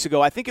 2 weeks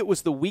ago. I think it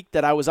was the week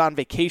that I was on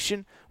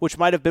vacation, which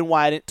might have been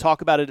why I didn't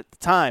talk about it at the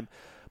time.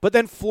 But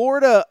then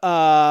Florida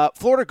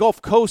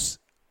Gulf Coast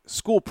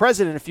school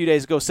president a few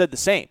days ago said the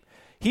same.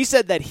 He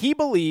said that he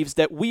believes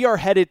that we are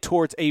headed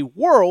towards a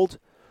world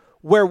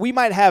where we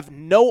might have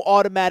no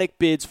automatic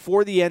bids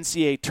for the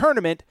NCAA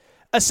tournament,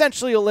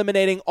 essentially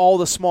eliminating all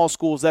the small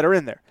schools that are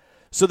in there.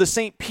 So the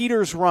St.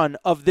 Peter's run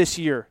of this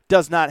year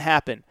does not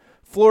happen.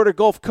 Florida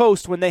Gulf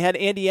Coast, when they had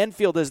Andy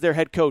Enfield as their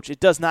head coach, it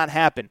does not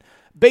happen.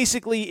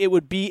 Basically, it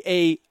would be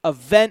an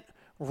event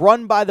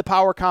run by the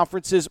power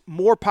conferences,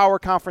 more power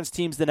conference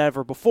teams than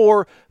ever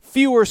before,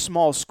 fewer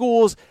small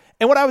schools.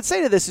 And what I would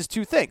say to this is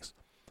two things.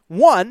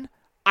 One,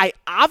 I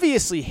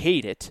obviously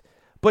hate it,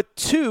 but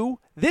two,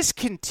 this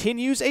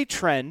continues a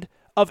trend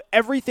of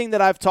everything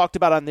that I've talked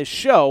about on this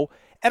show,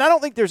 and I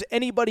don't think there's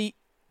anybody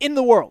in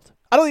the world,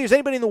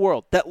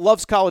 that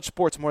loves college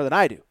sports more than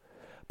I do.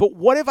 But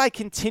what if I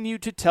continue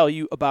to tell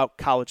you about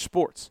college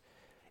sports?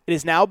 It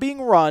is now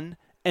being run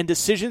and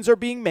decisions are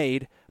being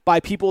made by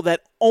people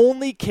that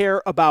only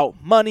care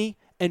about money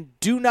and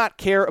do not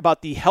care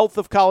about the health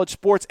of college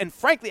sports. And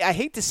frankly, I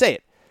hate to say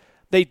it,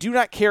 they do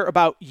not care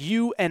about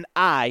you and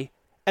I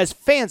as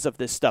fans of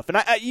this stuff.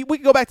 And we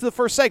can go back to the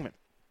first segment.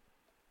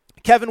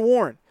 Kevin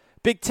Warren,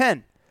 Big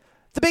Ten.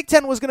 The Big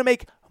Ten was going to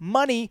make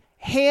money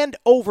hand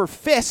over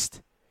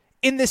fist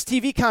in this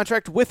TV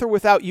contract with or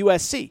without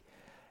USC.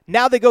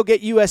 Now they go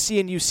get USC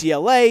and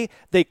UCLA.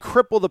 They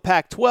cripple the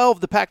Pac-12.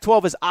 The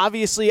Pac-12 is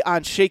obviously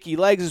on shaky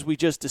legs, as we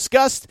just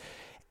discussed.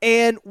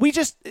 And we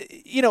just,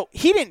 he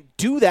didn't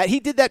do that. He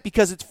did that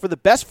because it's for the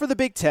best for the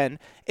Big Ten.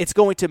 It's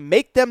going to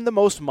make them the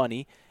most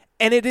money.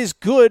 And it is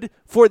good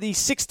for the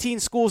 16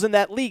 schools in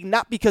that league,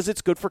 not because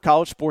it's good for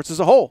college sports as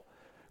a whole.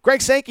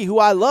 Greg Sankey, who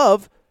I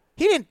love,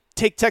 he didn't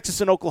take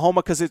Texas and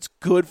Oklahoma because it's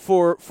good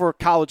for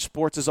college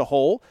sports as a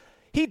whole.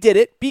 He did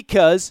it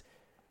because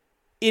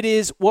it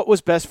is what was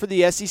best for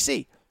the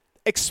SEC.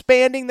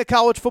 Expanding the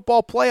college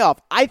football playoff,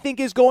 I think,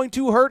 is going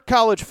to hurt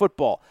college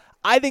football.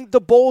 I think the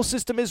bowl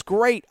system is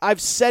great.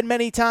 I've said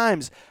many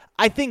times.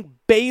 I think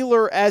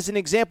Baylor, as an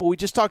example, we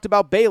just talked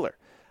about Baylor.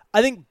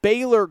 I think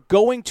Baylor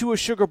going to a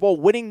Sugar Bowl,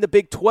 winning the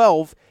Big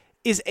 12,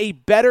 is a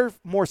better,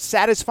 more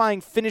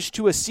satisfying finish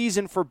to a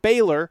season for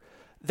Baylor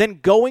than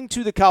going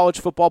to the college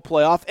football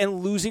playoff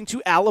and losing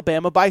to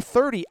Alabama by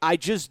 30. I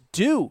just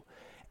do.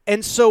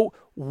 And so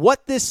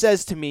what this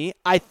says to me,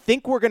 I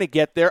think we're going to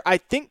get there. I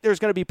think there's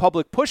going to be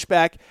public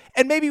pushback,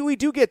 and maybe we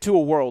do get to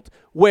a world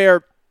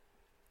where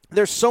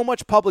there's so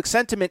much public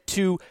sentiment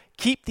to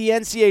keep the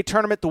NCAA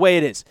tournament the way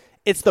it is.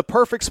 It's the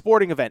perfect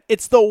sporting event.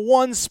 It's the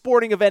one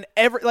sporting event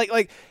ever.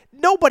 Like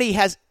nobody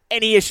has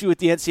any issue with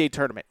the NCAA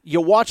tournament. You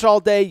watch all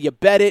day, you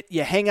bet it,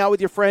 you hang out with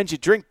your friends, you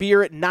drink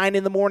beer at 9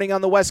 in the morning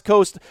on the West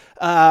Coast,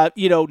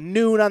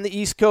 noon on the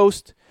East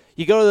Coast.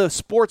 You go to the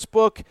sports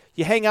book,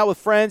 you hang out with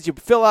friends, you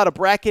fill out a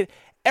bracket.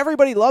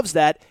 Everybody loves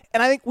that,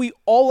 and I think we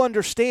all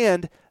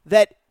understand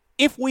that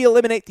if we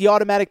eliminate the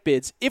automatic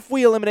bids, if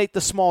we eliminate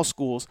the small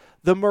schools,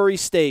 the Murray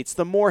States,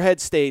 the Morehead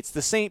States,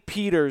 the St.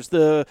 Peter's,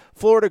 the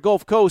Florida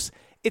Gulf Coast,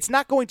 it's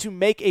not going to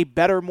make a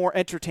better, more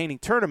entertaining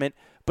tournament.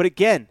 But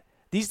again,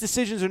 these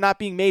decisions are not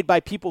being made by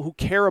people who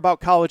care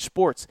about college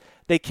sports.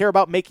 They care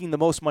about making the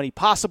most money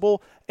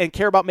possible and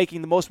care about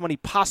making the most money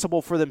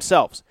possible for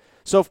themselves.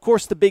 So, of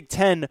course, the Big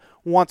Ten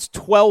wants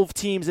 12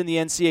 teams in the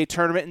NCAA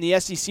tournament, and the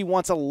SEC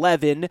wants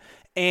 11,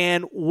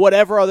 and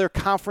whatever other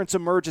conference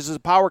emerges as a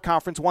power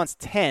conference wants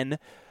 10.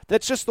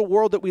 That's just the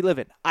world that we live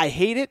in. I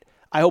hate it.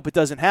 I hope it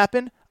doesn't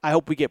happen. I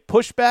hope we get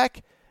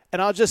pushback.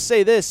 And I'll just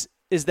say this,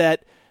 is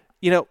that,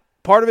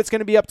 part of it's going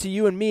to be up to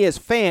you and me as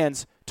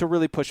fans to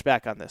really push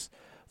back on this.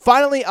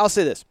 Finally, I'll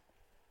say this.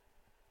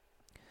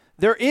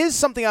 There is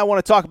something I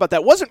want to talk about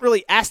that wasn't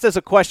really asked as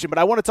a question, but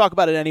I want to talk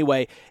about it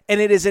anyway, and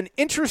it is an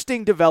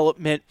interesting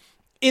development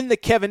in the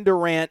Kevin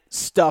Durant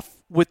stuff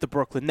with the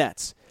Brooklyn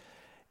Nets.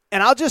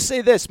 And I'll just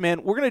say this,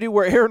 man. We're going to do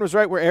where Aaron was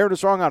right, where Aaron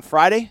was wrong on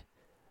Friday.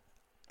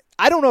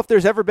 I don't know if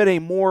there's ever been a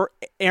more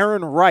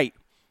Aaron right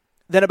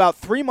than about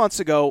 3 months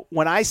ago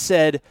when I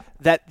said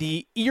that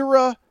the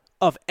era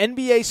of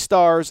NBA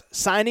stars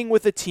signing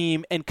with a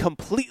team and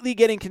completely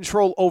getting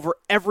control over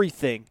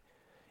everything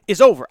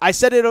is over. I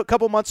said it a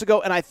couple months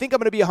ago, and I think I'm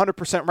going to be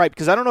 100% right,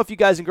 because I don't know if you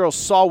guys and girls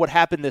saw what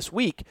happened this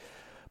week,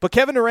 but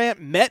Kevin Durant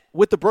met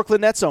with the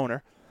Brooklyn Nets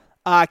owner.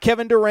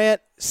 Kevin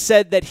Durant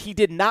said that he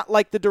did not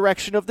like the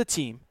direction of the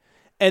team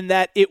and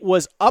that it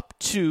was up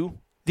to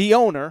the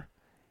owner.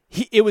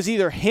 It was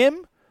either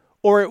him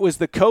or it was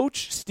the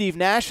coach, Steve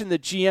Nash, and the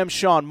GM,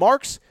 Sean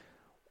Marks.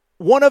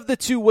 One of the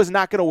two was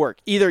not going to work.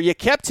 Either you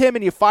kept him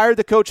and you fired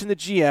the coach and the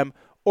GM,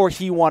 or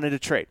he wanted to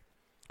trade.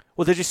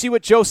 Well, did you see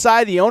what Joe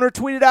Tsai, the owner,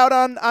 tweeted out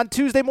on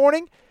Tuesday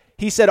morning?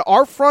 He said,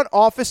 our front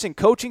office and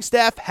coaching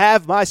staff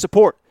have my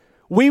support.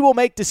 We will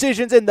make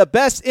decisions in the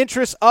best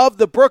interest of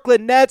the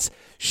Brooklyn Nets.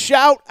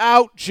 Shout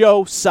out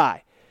Joe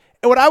Tsai.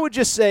 And what I would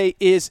just say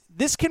is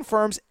this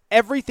confirms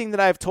everything that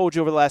I've told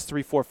you over the last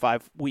 3, 4,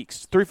 5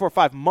 weeks, 3, 4,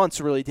 5 months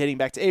really dating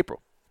back to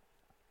April.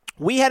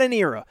 We had an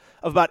era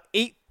of about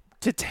 8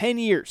 to 10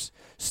 years,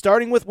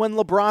 starting with when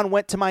LeBron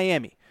went to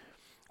Miami,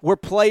 where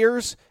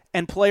players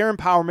and player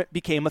empowerment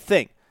became a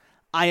thing.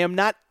 I am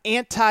not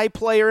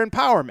anti-player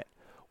empowerment.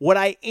 What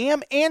I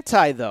am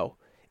anti, though,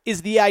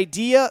 is the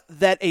idea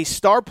that a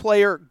star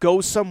player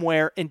goes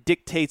somewhere and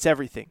dictates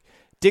everything,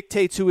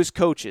 dictates who his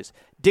coach is,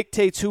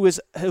 dictates who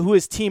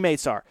his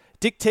teammates are,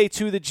 dictates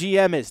who the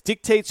GM is,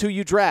 dictates who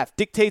you draft,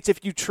 dictates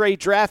if you trade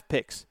draft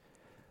picks.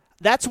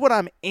 That's what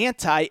I'm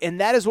anti, and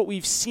that is what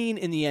we've seen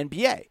in the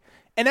NBA.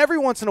 And every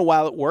once in a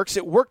while it works.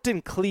 It worked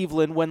in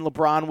Cleveland when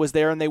LeBron was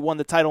there and they won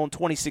the title in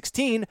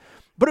 2016,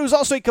 but it was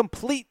also a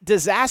complete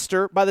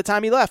disaster by the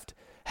time he left.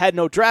 Had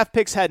no draft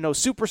picks, had no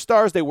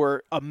superstars. They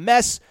were a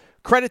mess.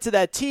 Credit to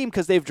that team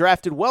because they've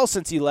drafted well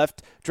since he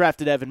left.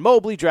 Drafted Evan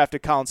Mobley,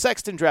 drafted Colin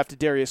Sexton, drafted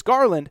Darius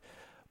Garland.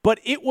 But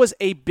it was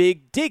a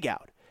big dig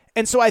out.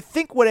 And so I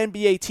think what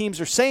NBA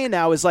teams are saying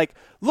now is like,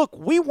 look,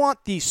 we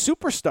want these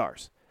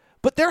superstars.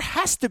 But there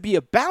has to be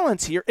a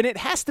balance here, and it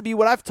has to be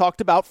what I've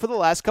talked about for the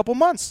last couple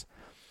months.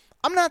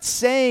 I'm not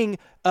saying,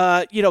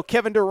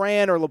 Kevin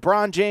Durant or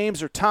LeBron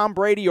James or Tom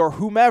Brady or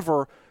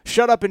whomever,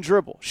 shut up and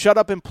dribble, shut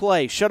up and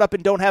play, shut up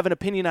and don't have an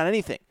opinion on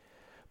anything.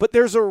 But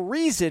there's a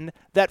reason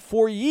that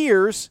for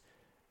years,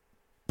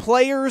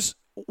 players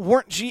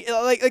weren't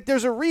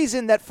there's a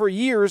reason that for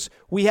years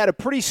we had a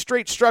pretty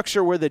straight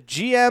structure where the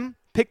GM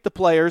picked the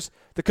players,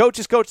 the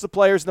coaches coached the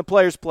players, and the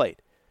players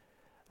played.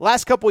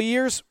 Last couple of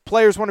years,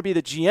 players want to be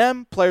the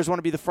GM, players want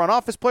to be the front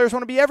office, players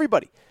want to be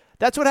everybody.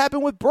 That's what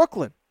happened with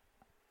Brooklyn.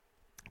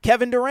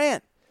 Kevin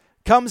Durant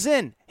comes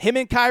in, him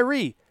and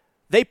Kyrie.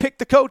 They picked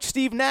the coach,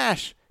 Steve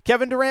Nash.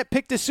 Kevin Durant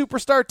picked his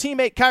superstar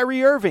teammate,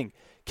 Kyrie Irving.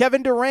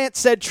 Kevin Durant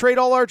said, trade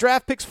all our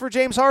draft picks for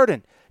James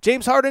Harden.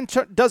 James Harden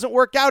doesn't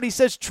work out. He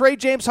says, trade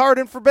James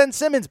Harden for Ben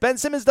Simmons. Ben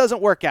Simmons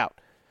doesn't work out.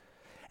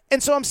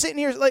 And so I'm sitting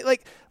here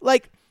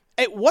like,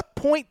 at what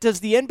point does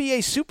the NBA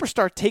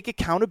superstar take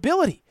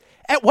accountability?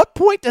 At what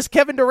point does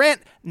Kevin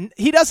Durant,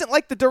 he doesn't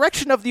like the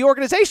direction of the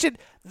organization.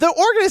 The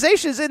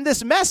organization is in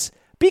this mess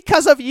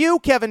because of you,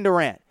 Kevin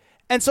Durant.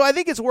 And so I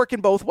think it's working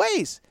both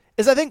ways.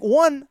 I think,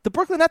 one, the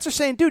Brooklyn Nets are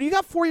saying, dude, you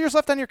got 4 years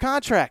left on your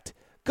contract.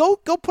 Go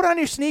put on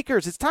your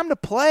sneakers. It's time to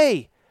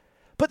play.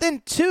 But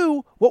then,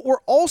 two, what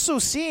we're also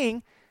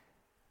seeing,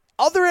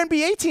 other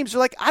NBA teams are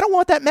like, I don't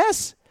want that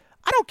mess.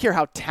 I don't care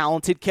how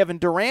talented Kevin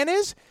Durant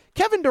is.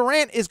 Kevin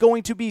Durant is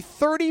going to be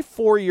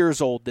 34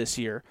 years old this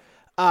year,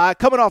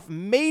 coming off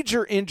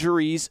major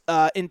injuries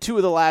in two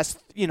of the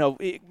last,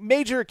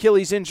 major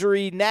Achilles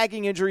injury,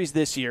 nagging injuries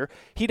this year.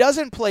 He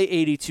doesn't play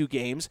 82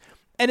 games,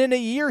 and in a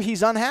year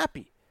he's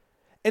unhappy.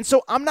 And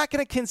so I'm not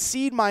going to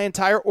concede my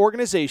entire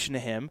organization to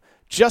him,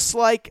 just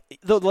like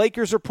the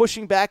Lakers are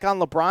pushing back on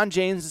LeBron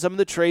James and some of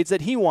the trades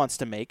that he wants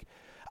to make.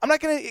 I'm not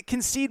going to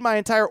concede my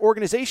entire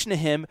organization to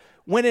him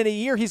when in a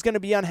year he's going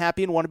to be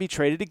unhappy and want to be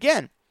traded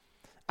again.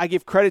 I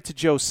give credit to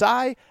Joe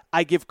Tsai.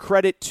 I give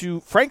credit to,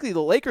 frankly,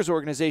 the Lakers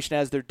organization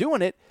as they're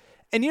doing it.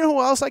 And you know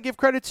who else I give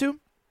credit to?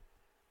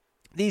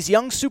 These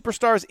young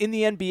superstars in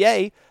the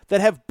NBA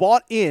that have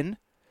bought in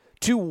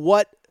to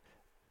what,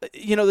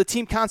 the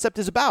team concept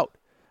is about.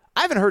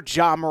 I haven't heard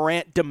Ja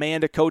Morant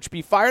demand a coach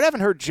be fired. I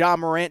haven't heard Ja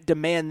Morant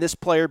demand this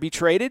player be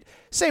traded.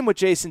 Same with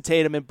Jason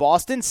Tatum in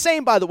Boston.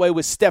 Same, by the way,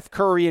 with Steph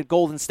Curry in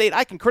Golden State.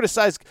 I can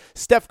criticize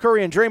Steph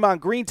Curry and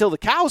Draymond Green till the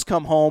cows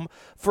come home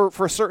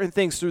for certain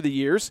things through the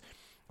years.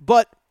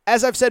 But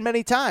as I've said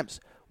many times,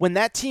 when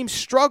that team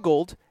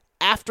struggled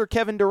after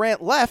Kevin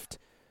Durant left,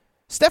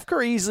 Steph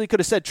Curry easily could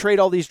have said, trade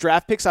all these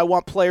draft picks. I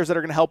want players that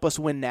are going to help us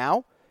win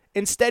now.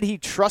 Instead, he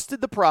trusted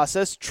the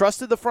process,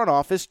 trusted the front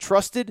office,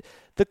 trusted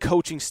the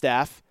coaching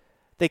staff.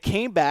 They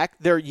came back,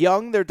 they're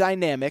young, they're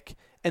dynamic,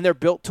 and they're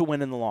built to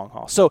win in the long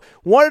haul. So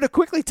wanted to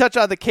quickly touch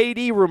on the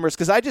KD rumors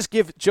because I just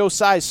give Joe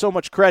Tsai so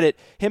much credit.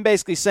 Him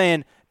basically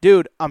saying,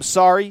 dude, I'm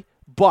sorry,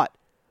 but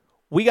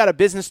we got a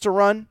business to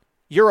run.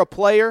 You're a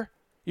player.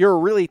 You're a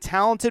really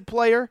talented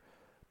player.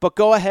 But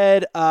go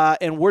ahead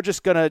and we're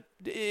just going to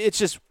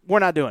 – we're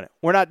not doing it.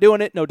 We're not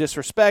doing it. No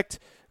disrespect.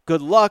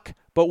 Good luck.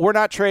 But we're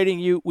not trading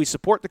you. We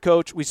support the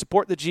coach. We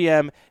support the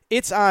GM.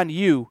 It's on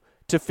you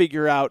to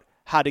figure out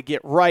how to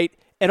get right.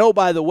 And oh,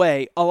 by the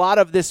way, a lot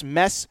of this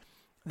mess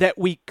that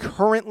we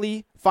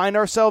currently find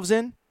ourselves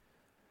in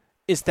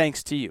is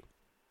thanks to you.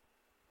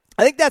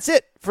 I think that's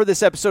it for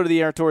this episode of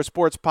the Aaron Torres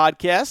Sports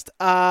Podcast.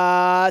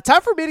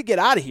 Time for me to get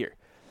out of here.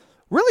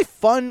 Really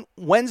fun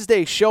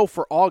Wednesday show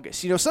for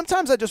August.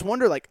 Sometimes I just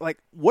wonder, like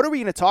what are we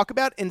going to talk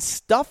about? And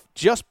stuff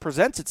just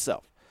presents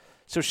itself.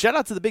 So shout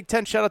out to the Big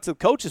Ten. Shout out to the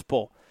Coaches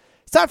Poll.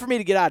 It's time for me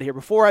to get out of here.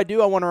 Before I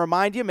do, I want to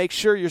remind you, make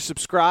sure you're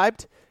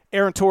subscribed.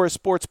 Aaron Torres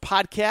Sports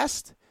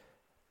Podcast.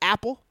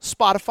 Apple,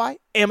 Spotify,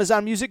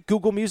 Amazon Music,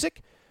 Google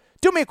Music.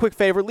 do me a quick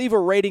favor, leave a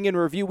rating and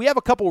review. We have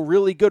a couple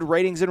really good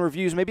ratings and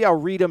reviews. Maybe I'll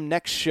read them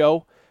next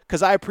show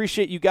because I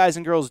appreciate you guys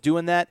and girls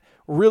doing that.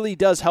 Really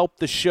does help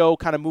the show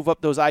kind of move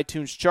up those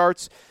iTunes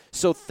charts.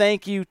 So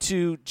thank you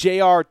to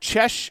J.R.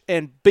 Chesh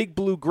and Big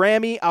Blue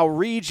Grammy. I'll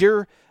read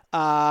your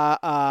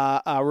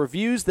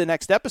reviews the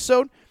next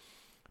episode.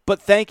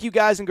 But thank you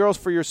guys and girls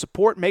for your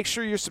support. Make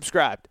sure you're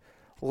subscribed.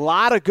 A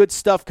lot of good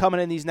stuff coming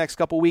in these next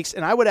couple weeks.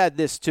 And I would add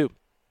this too.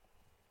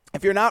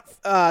 If you're not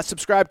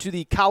subscribed to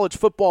the College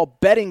Football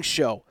Betting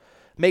Show,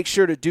 make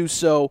sure to do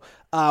so.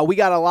 We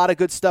got a lot of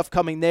good stuff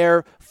coming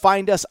there.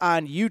 Find us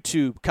on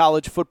YouTube,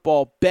 College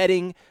Football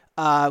Betting.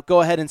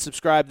 Go ahead and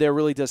subscribe there.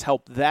 Really does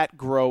help that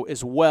grow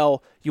as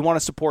well. You want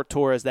to support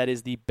Torres. That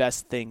is the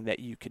best thing that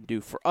you can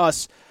do for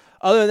us.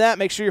 Other than that,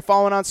 make sure you're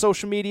following on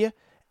social media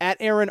at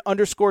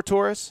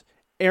Aaron_Torres,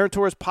 Aaron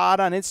Torres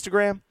Pod on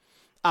Instagram.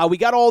 We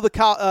got all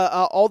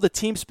the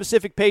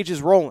team-specific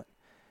pages rolling.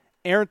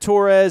 Aaron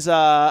Torres,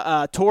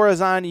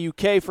 Torres on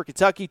UK for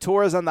Kentucky,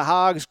 Torres on the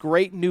Hogs,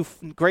 great new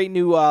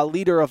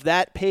leader of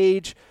that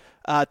page.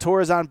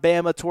 Torres on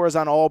Bama, Torres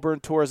on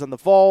Auburn, Torres on the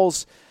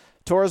Vols,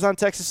 Torres on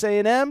Texas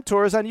A&M,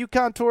 Torres on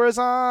UConn, Torres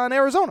on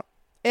Arizona,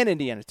 and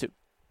Indiana too.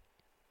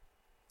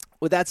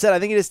 With that said, I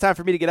think it is time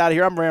for me to get out of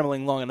here. I'm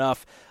rambling long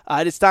enough.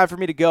 It is time for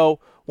me to go.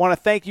 Want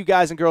to thank you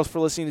guys and girls for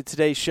listening to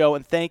today's show,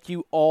 and thank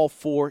you all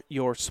for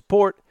your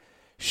support.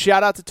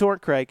 Shout out to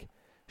Torrent Craig.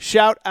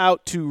 Shout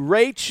out to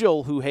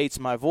Rachel, who hates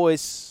my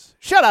voice.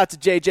 Shout out to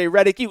JJ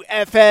Reddick, you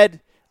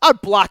F-head.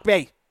 Unblock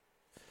me.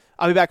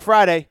 I'll be back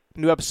Friday.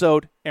 New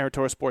episode, Aaron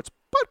Torres Sports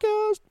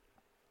Podcast.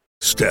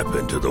 Step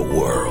into the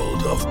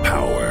world of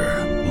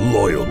power,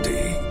 loyalty,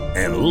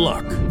 and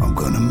luck. I'm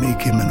going to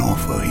make him an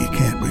offer he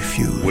can't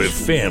refuse. With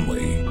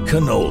family,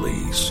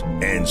 cannolis,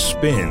 and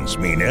spins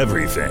mean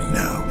everything.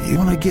 Now, you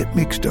want to get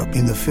mixed up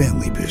in the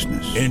family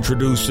business.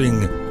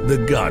 Introducing The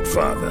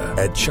Godfather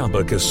at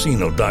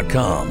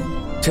ChumbaCasino.com.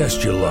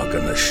 Test your luck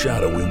in the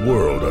shadowy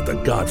world of The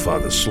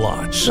Godfather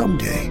slot.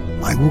 Someday,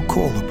 I will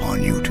call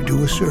upon you to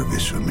do a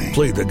service for me.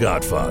 Play The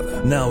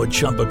Godfather, now at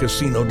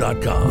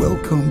ChumbaCasino.com.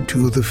 Welcome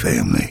to the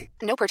family.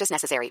 No purchase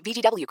necessary.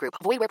 VGW Group.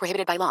 Void where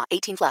prohibited by law.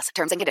 18+.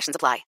 Terms and conditions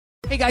apply.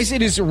 Hey guys,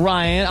 it is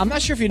Ryan. I'm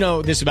not sure if you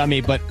know this about me,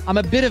 but I'm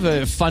a bit of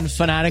a fun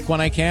fanatic when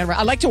I can.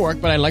 I like to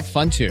work, but I like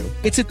fun too.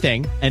 It's a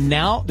thing. And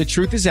now the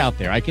truth is out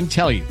there. I can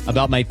tell you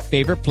about my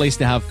favorite place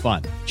to have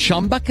fun.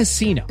 Chumba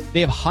Casino. They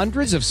have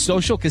hundreds of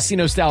social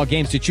casino style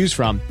games to choose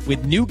from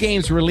with new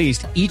games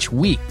released each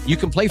week. You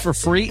can play for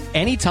free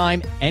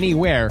anytime,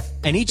 anywhere.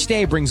 And each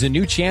day brings a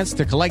new chance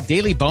to collect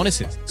daily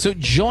bonuses. So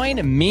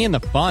join me in the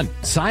fun.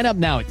 Sign up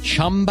now at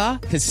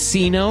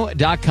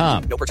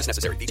ChumbaCasino.com. No purchase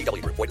necessary.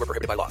 VGW Group. Void where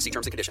prohibited by law. See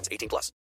terms and conditions. 18+.